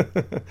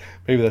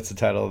 Maybe that's the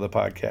title of the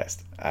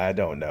podcast. I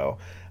don't know.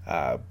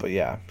 But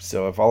yeah,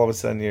 so if all of a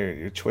sudden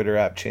your Twitter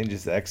app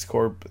changes to X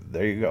Corp,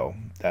 there you go.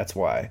 That's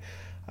why.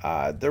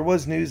 There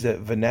was news that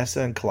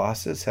Vanessa and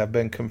Colossus have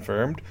been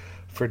confirmed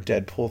for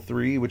Deadpool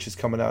 3, which is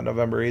coming out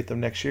November 8th of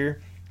next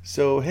year.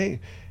 So, hey,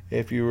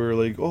 if you were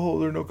like, oh,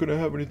 they're not going to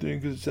have anything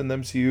because it's in the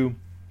MCU.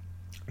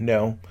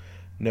 No.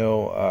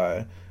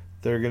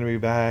 They're going to be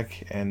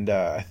back, and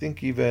I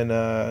think even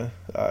a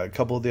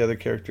couple of the other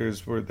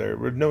characters were there.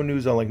 With no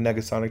news on like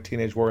Negasonic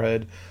Teenage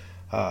Warhead,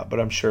 but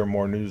I'm sure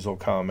more news will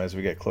come as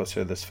we get closer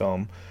to this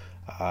film.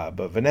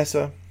 But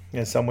Vanessa,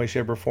 in some way,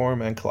 shape, or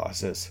form, and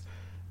Colossus,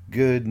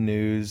 good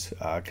news,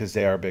 because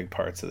they are big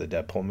parts of the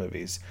Deadpool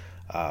movies.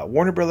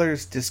 Warner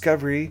Brothers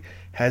Discovery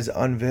has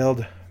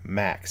unveiled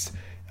Max.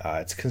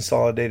 It's a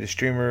consolidated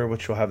streamer,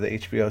 which will have the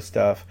HBO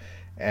stuff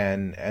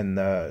and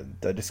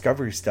the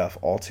Discovery stuff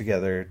all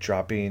together,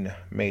 dropping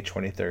May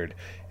 23rd.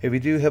 If you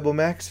do Hibble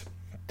Max,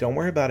 don't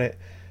worry about it.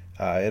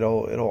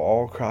 It'll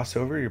all cross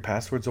over. Your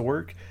passwords will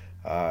work,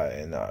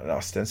 and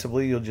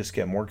ostensibly you'll just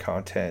get more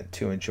content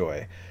to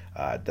enjoy.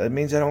 That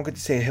means I don't get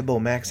to say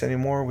Hibble Max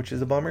anymore, which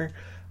is a bummer.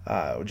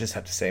 We'll just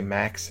have to say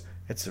Max.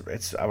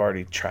 I've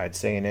already tried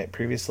saying it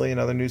previously in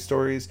other news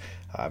stories.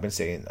 I've been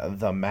saying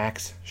the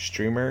Max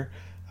streamer,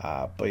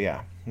 but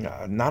yeah,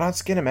 not on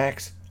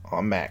Skinamax,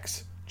 on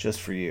Max,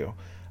 just for you.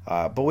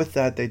 But with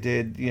that,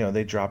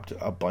 they dropped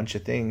a bunch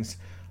of things.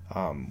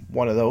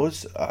 One of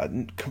those,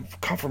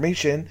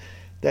 confirmation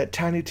that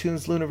Tiny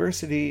Toons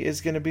Luniversity is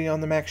going to be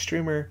on the Max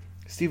streamer.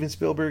 Steven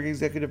Spielberg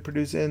executive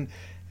producing,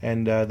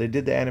 and they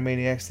did the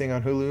Animaniacs thing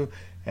on Hulu,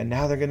 and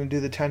now they're going to do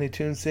the Tiny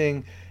Toons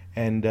thing,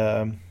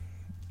 and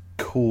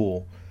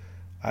cool.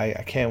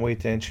 I can't wait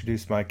to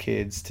introduce my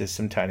kids to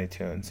some Tiny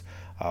Toons.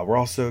 We're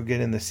also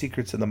getting the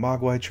Secrets of the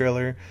Mogwai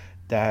trailer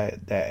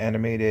that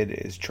animated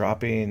is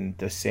dropping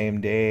the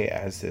same day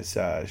as this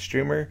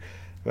streamer,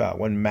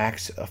 when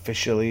Max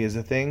officially is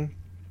a thing.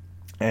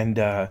 And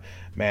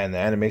man, the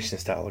animation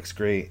style looks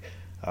great,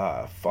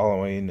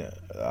 following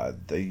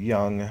the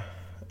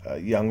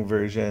young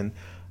version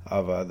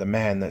of the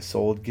man that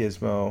sold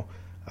Gizmo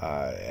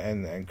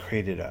and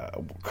created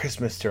a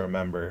Christmas to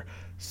Remember.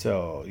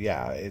 So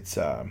yeah,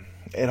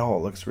 it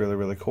all looks really,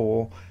 really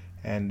cool,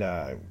 and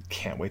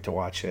can't wait to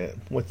watch it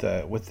with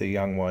the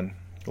young one.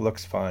 It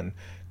looks fun.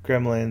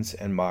 Gremlins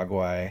and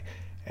Mogwai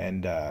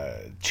and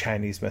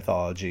Chinese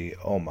mythology.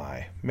 Oh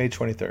my! May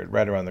 23rd,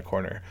 right around the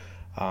corner.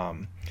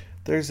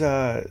 There's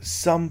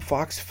some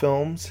Fox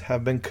films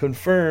have been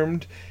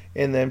confirmed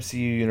in the MCU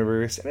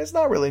universe, and it's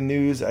not really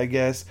news, I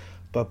guess,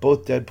 but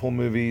both Deadpool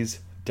movies,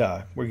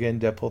 we're getting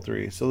Deadpool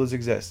 3, so those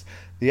exist.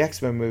 The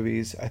X-Men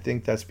movies, I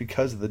think that's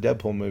because of the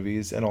Deadpool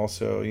movies, and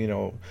also,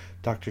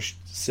 Dr.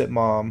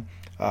 Sitmom,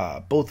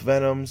 both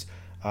Venoms,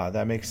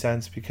 that makes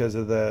sense because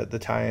of the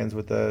tie-ins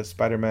with the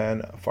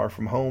Spider-Man Far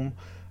From Home,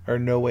 or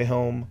No Way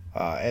Home,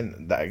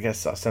 and I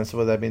guess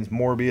ostensibly that means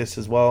Morbius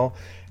as well.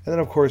 And then,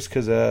 of course,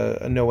 because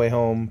No Way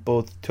Home,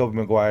 both Tobey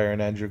Maguire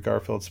and Andrew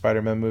Garfield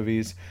Spider-Man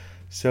movies.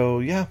 So,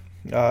 yeah,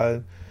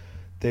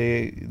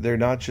 they're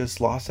not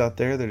just lost out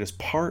there. They're just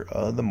part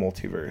of the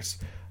multiverse.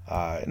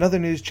 In other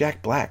news,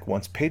 Jack Black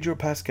wants Pedro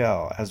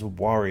Pascal as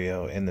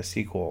Wario in the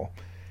sequel.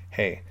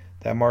 Hey,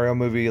 that Mario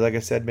movie, like I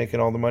said,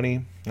 making all the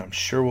money. I'm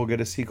sure we'll get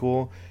a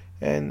sequel.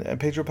 And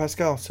Pedro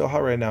Pascal, so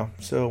hot right now.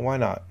 So why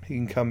not? He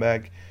can come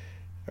back,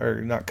 or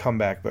not come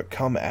back, but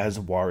come as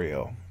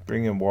Wario.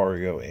 Bring in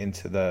Wario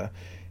into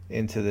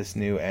this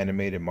new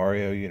animated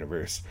Mario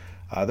universe.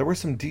 There were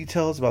some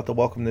details about the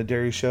Welcome to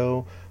Derry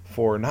show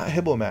for not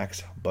Hibble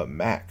Max, but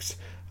Max.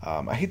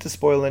 I hate to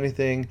spoil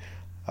anything.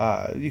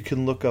 You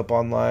can look up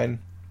online.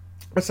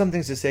 But some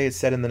things to say, it's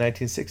set in the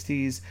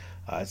 1960s.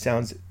 It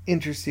sounds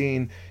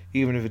interesting,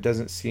 even if it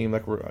doesn't seem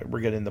like we're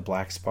getting the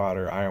Black Spot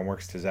or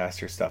Ironworks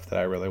disaster stuff that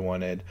I really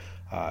wanted.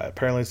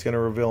 Apparently it's going to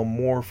reveal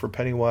more for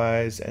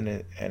Pennywise and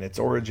its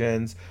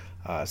origins.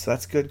 So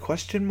that's good,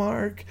 question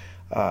mark.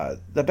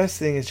 The best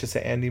thing is just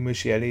that Andy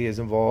Muschietti is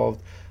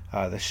involved.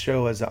 The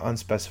show has an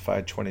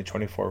unspecified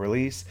 2024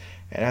 release,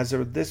 and as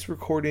of this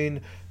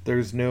recording,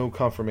 there's no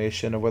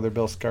confirmation of whether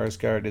Bill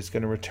Skarsgård is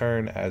going to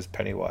return as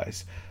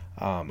Pennywise.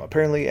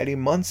 Apparently, Eddie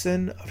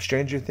Munson of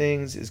Stranger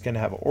Things is going to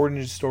have an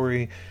origin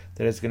story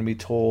that is going to be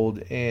told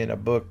in a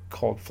book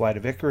called Flight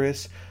of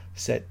Icarus,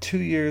 set 2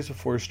 years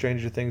before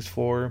Stranger Things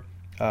 4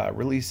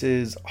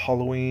 releases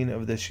Halloween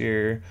of this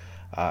year.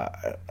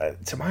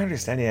 To my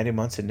understanding, Eddie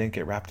Munson didn't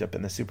get wrapped up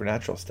in the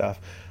supernatural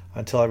stuff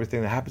until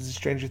everything that happens in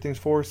Stranger Things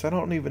 4, so I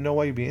don't even know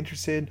why you'd be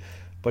interested,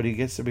 but he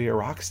gets to be a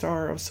rock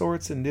star of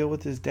sorts and deal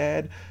with his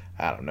dad.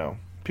 I don't know.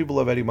 People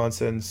love Eddie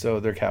Munson,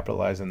 so they're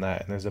capitalizing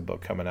that, and there's a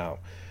book coming out.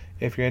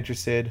 If you're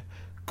interested,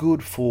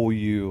 good for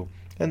you.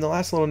 And the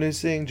last little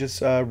news thing,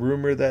 just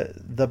rumor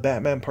that the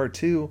Batman Part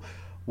 2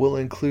 will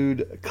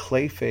include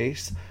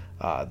Clayface.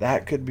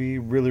 That could be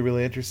really,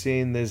 really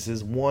interesting. This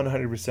is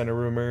 100% a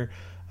rumor,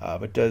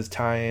 but does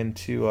tie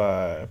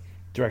into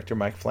director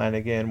Mike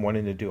Flanagan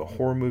wanting to do a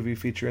horror movie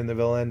featuring the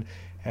villain,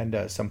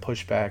 and some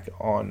pushback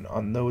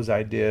on those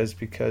ideas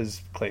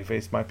because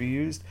Clayface might be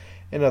used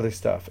in other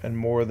stuff and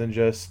more than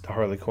just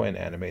Harley Quinn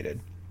animated.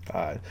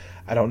 I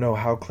don't know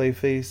how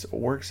Clayface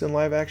works in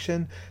live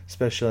action,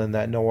 especially in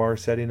that noir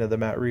setting of the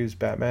Matt Reeves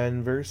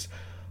Batman verse,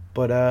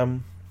 but I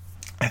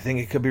think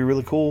it could be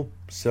really cool.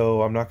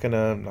 So I'm not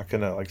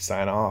gonna like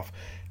sign off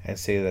and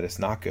say that it's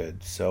not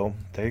good. So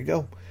there you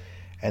go.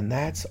 And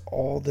that's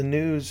all the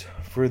news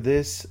for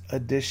this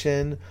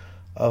edition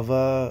of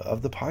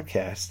the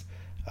podcast.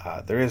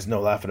 There is no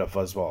Laughing at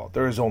Fuzzball.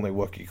 There is only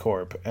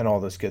Wookieecorp and all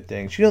those good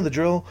things. You know the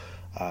drill.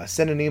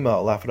 Send an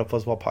email,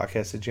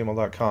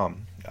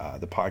 laughingatfuzzballpodcast@gmail.com.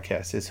 The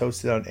podcast is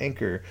hosted on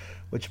Anchor,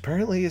 which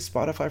apparently is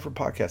Spotify for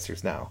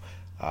podcasters now.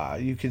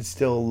 You can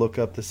still look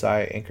up the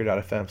site,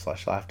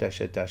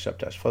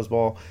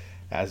 anchor.fm/laugh-it-up-fuzzball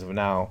as of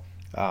now.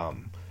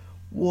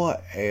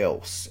 What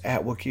else?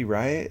 At Wookie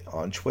Riot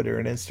on Twitter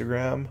and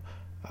Instagram.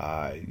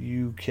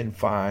 You can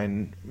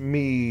find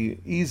me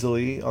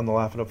easily on the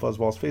Laughing Up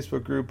Fuzzballs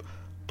Facebook group.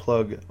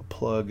 Plug.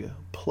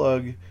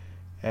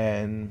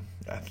 And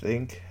I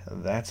think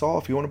that's all.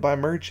 If you want to buy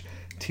merch,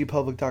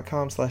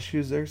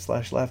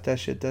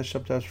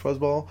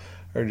 tpublic.com/user/laugh-shit-shop-fuzzball,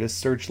 or just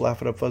search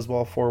Laughing Up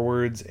Fuzzball 4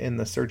 words in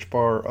the search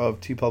bar of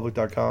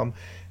tpublic.com,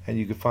 and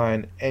you can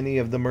find any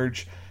of the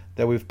merch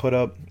that we've put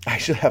up. I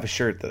actually have a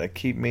shirt that I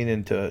keep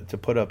meaning to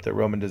put up that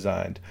Roman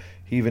designed.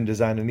 He even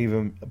designed an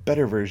even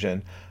better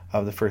version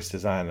of the first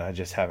design. I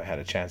just haven't had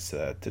a chance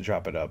to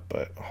drop it up,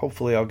 but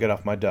hopefully I'll get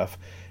off my duff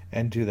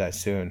and do that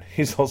soon.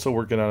 He's also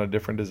working on a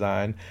different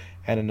design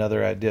and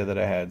another idea that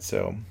I had,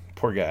 so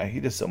poor guy, he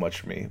does so much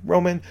for me.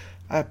 Roman,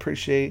 I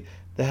appreciate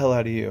the hell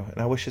out of you,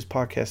 and I wish this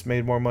podcast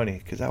made more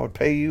money, because I would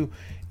pay you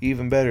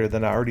even better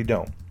than I already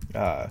don't.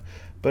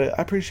 But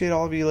I appreciate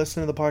all of you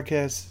listening to the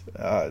podcast,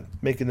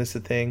 making this a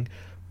thing,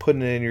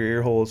 putting it in your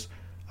ear holes.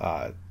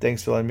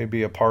 Thanks for letting me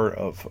be a part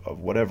of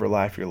whatever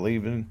life you're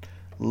living.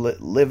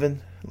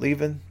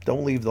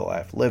 Don't leave the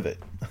life, live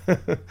it.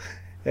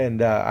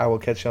 And I will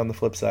catch you on the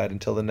flip side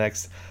until the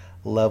next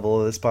level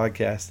of this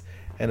podcast.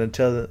 And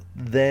until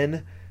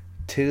then,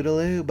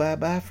 toodaloo,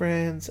 bye-bye,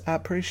 friends. I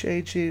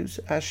appreciate you.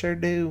 I sure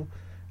do.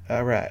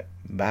 All right,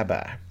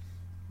 bye-bye.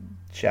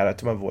 Shout out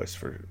to my voice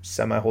for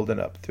semi-holding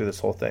up through this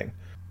whole thing.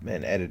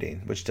 And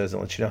editing, which doesn't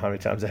let you know how many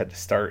times I had to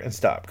start and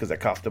stop because I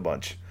coughed a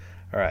bunch.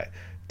 All right,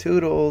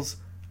 toodles,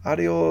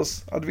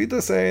 adios, auf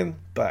Wiedersehen,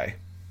 bye.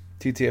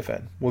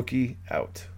 TTFN, Wookie out.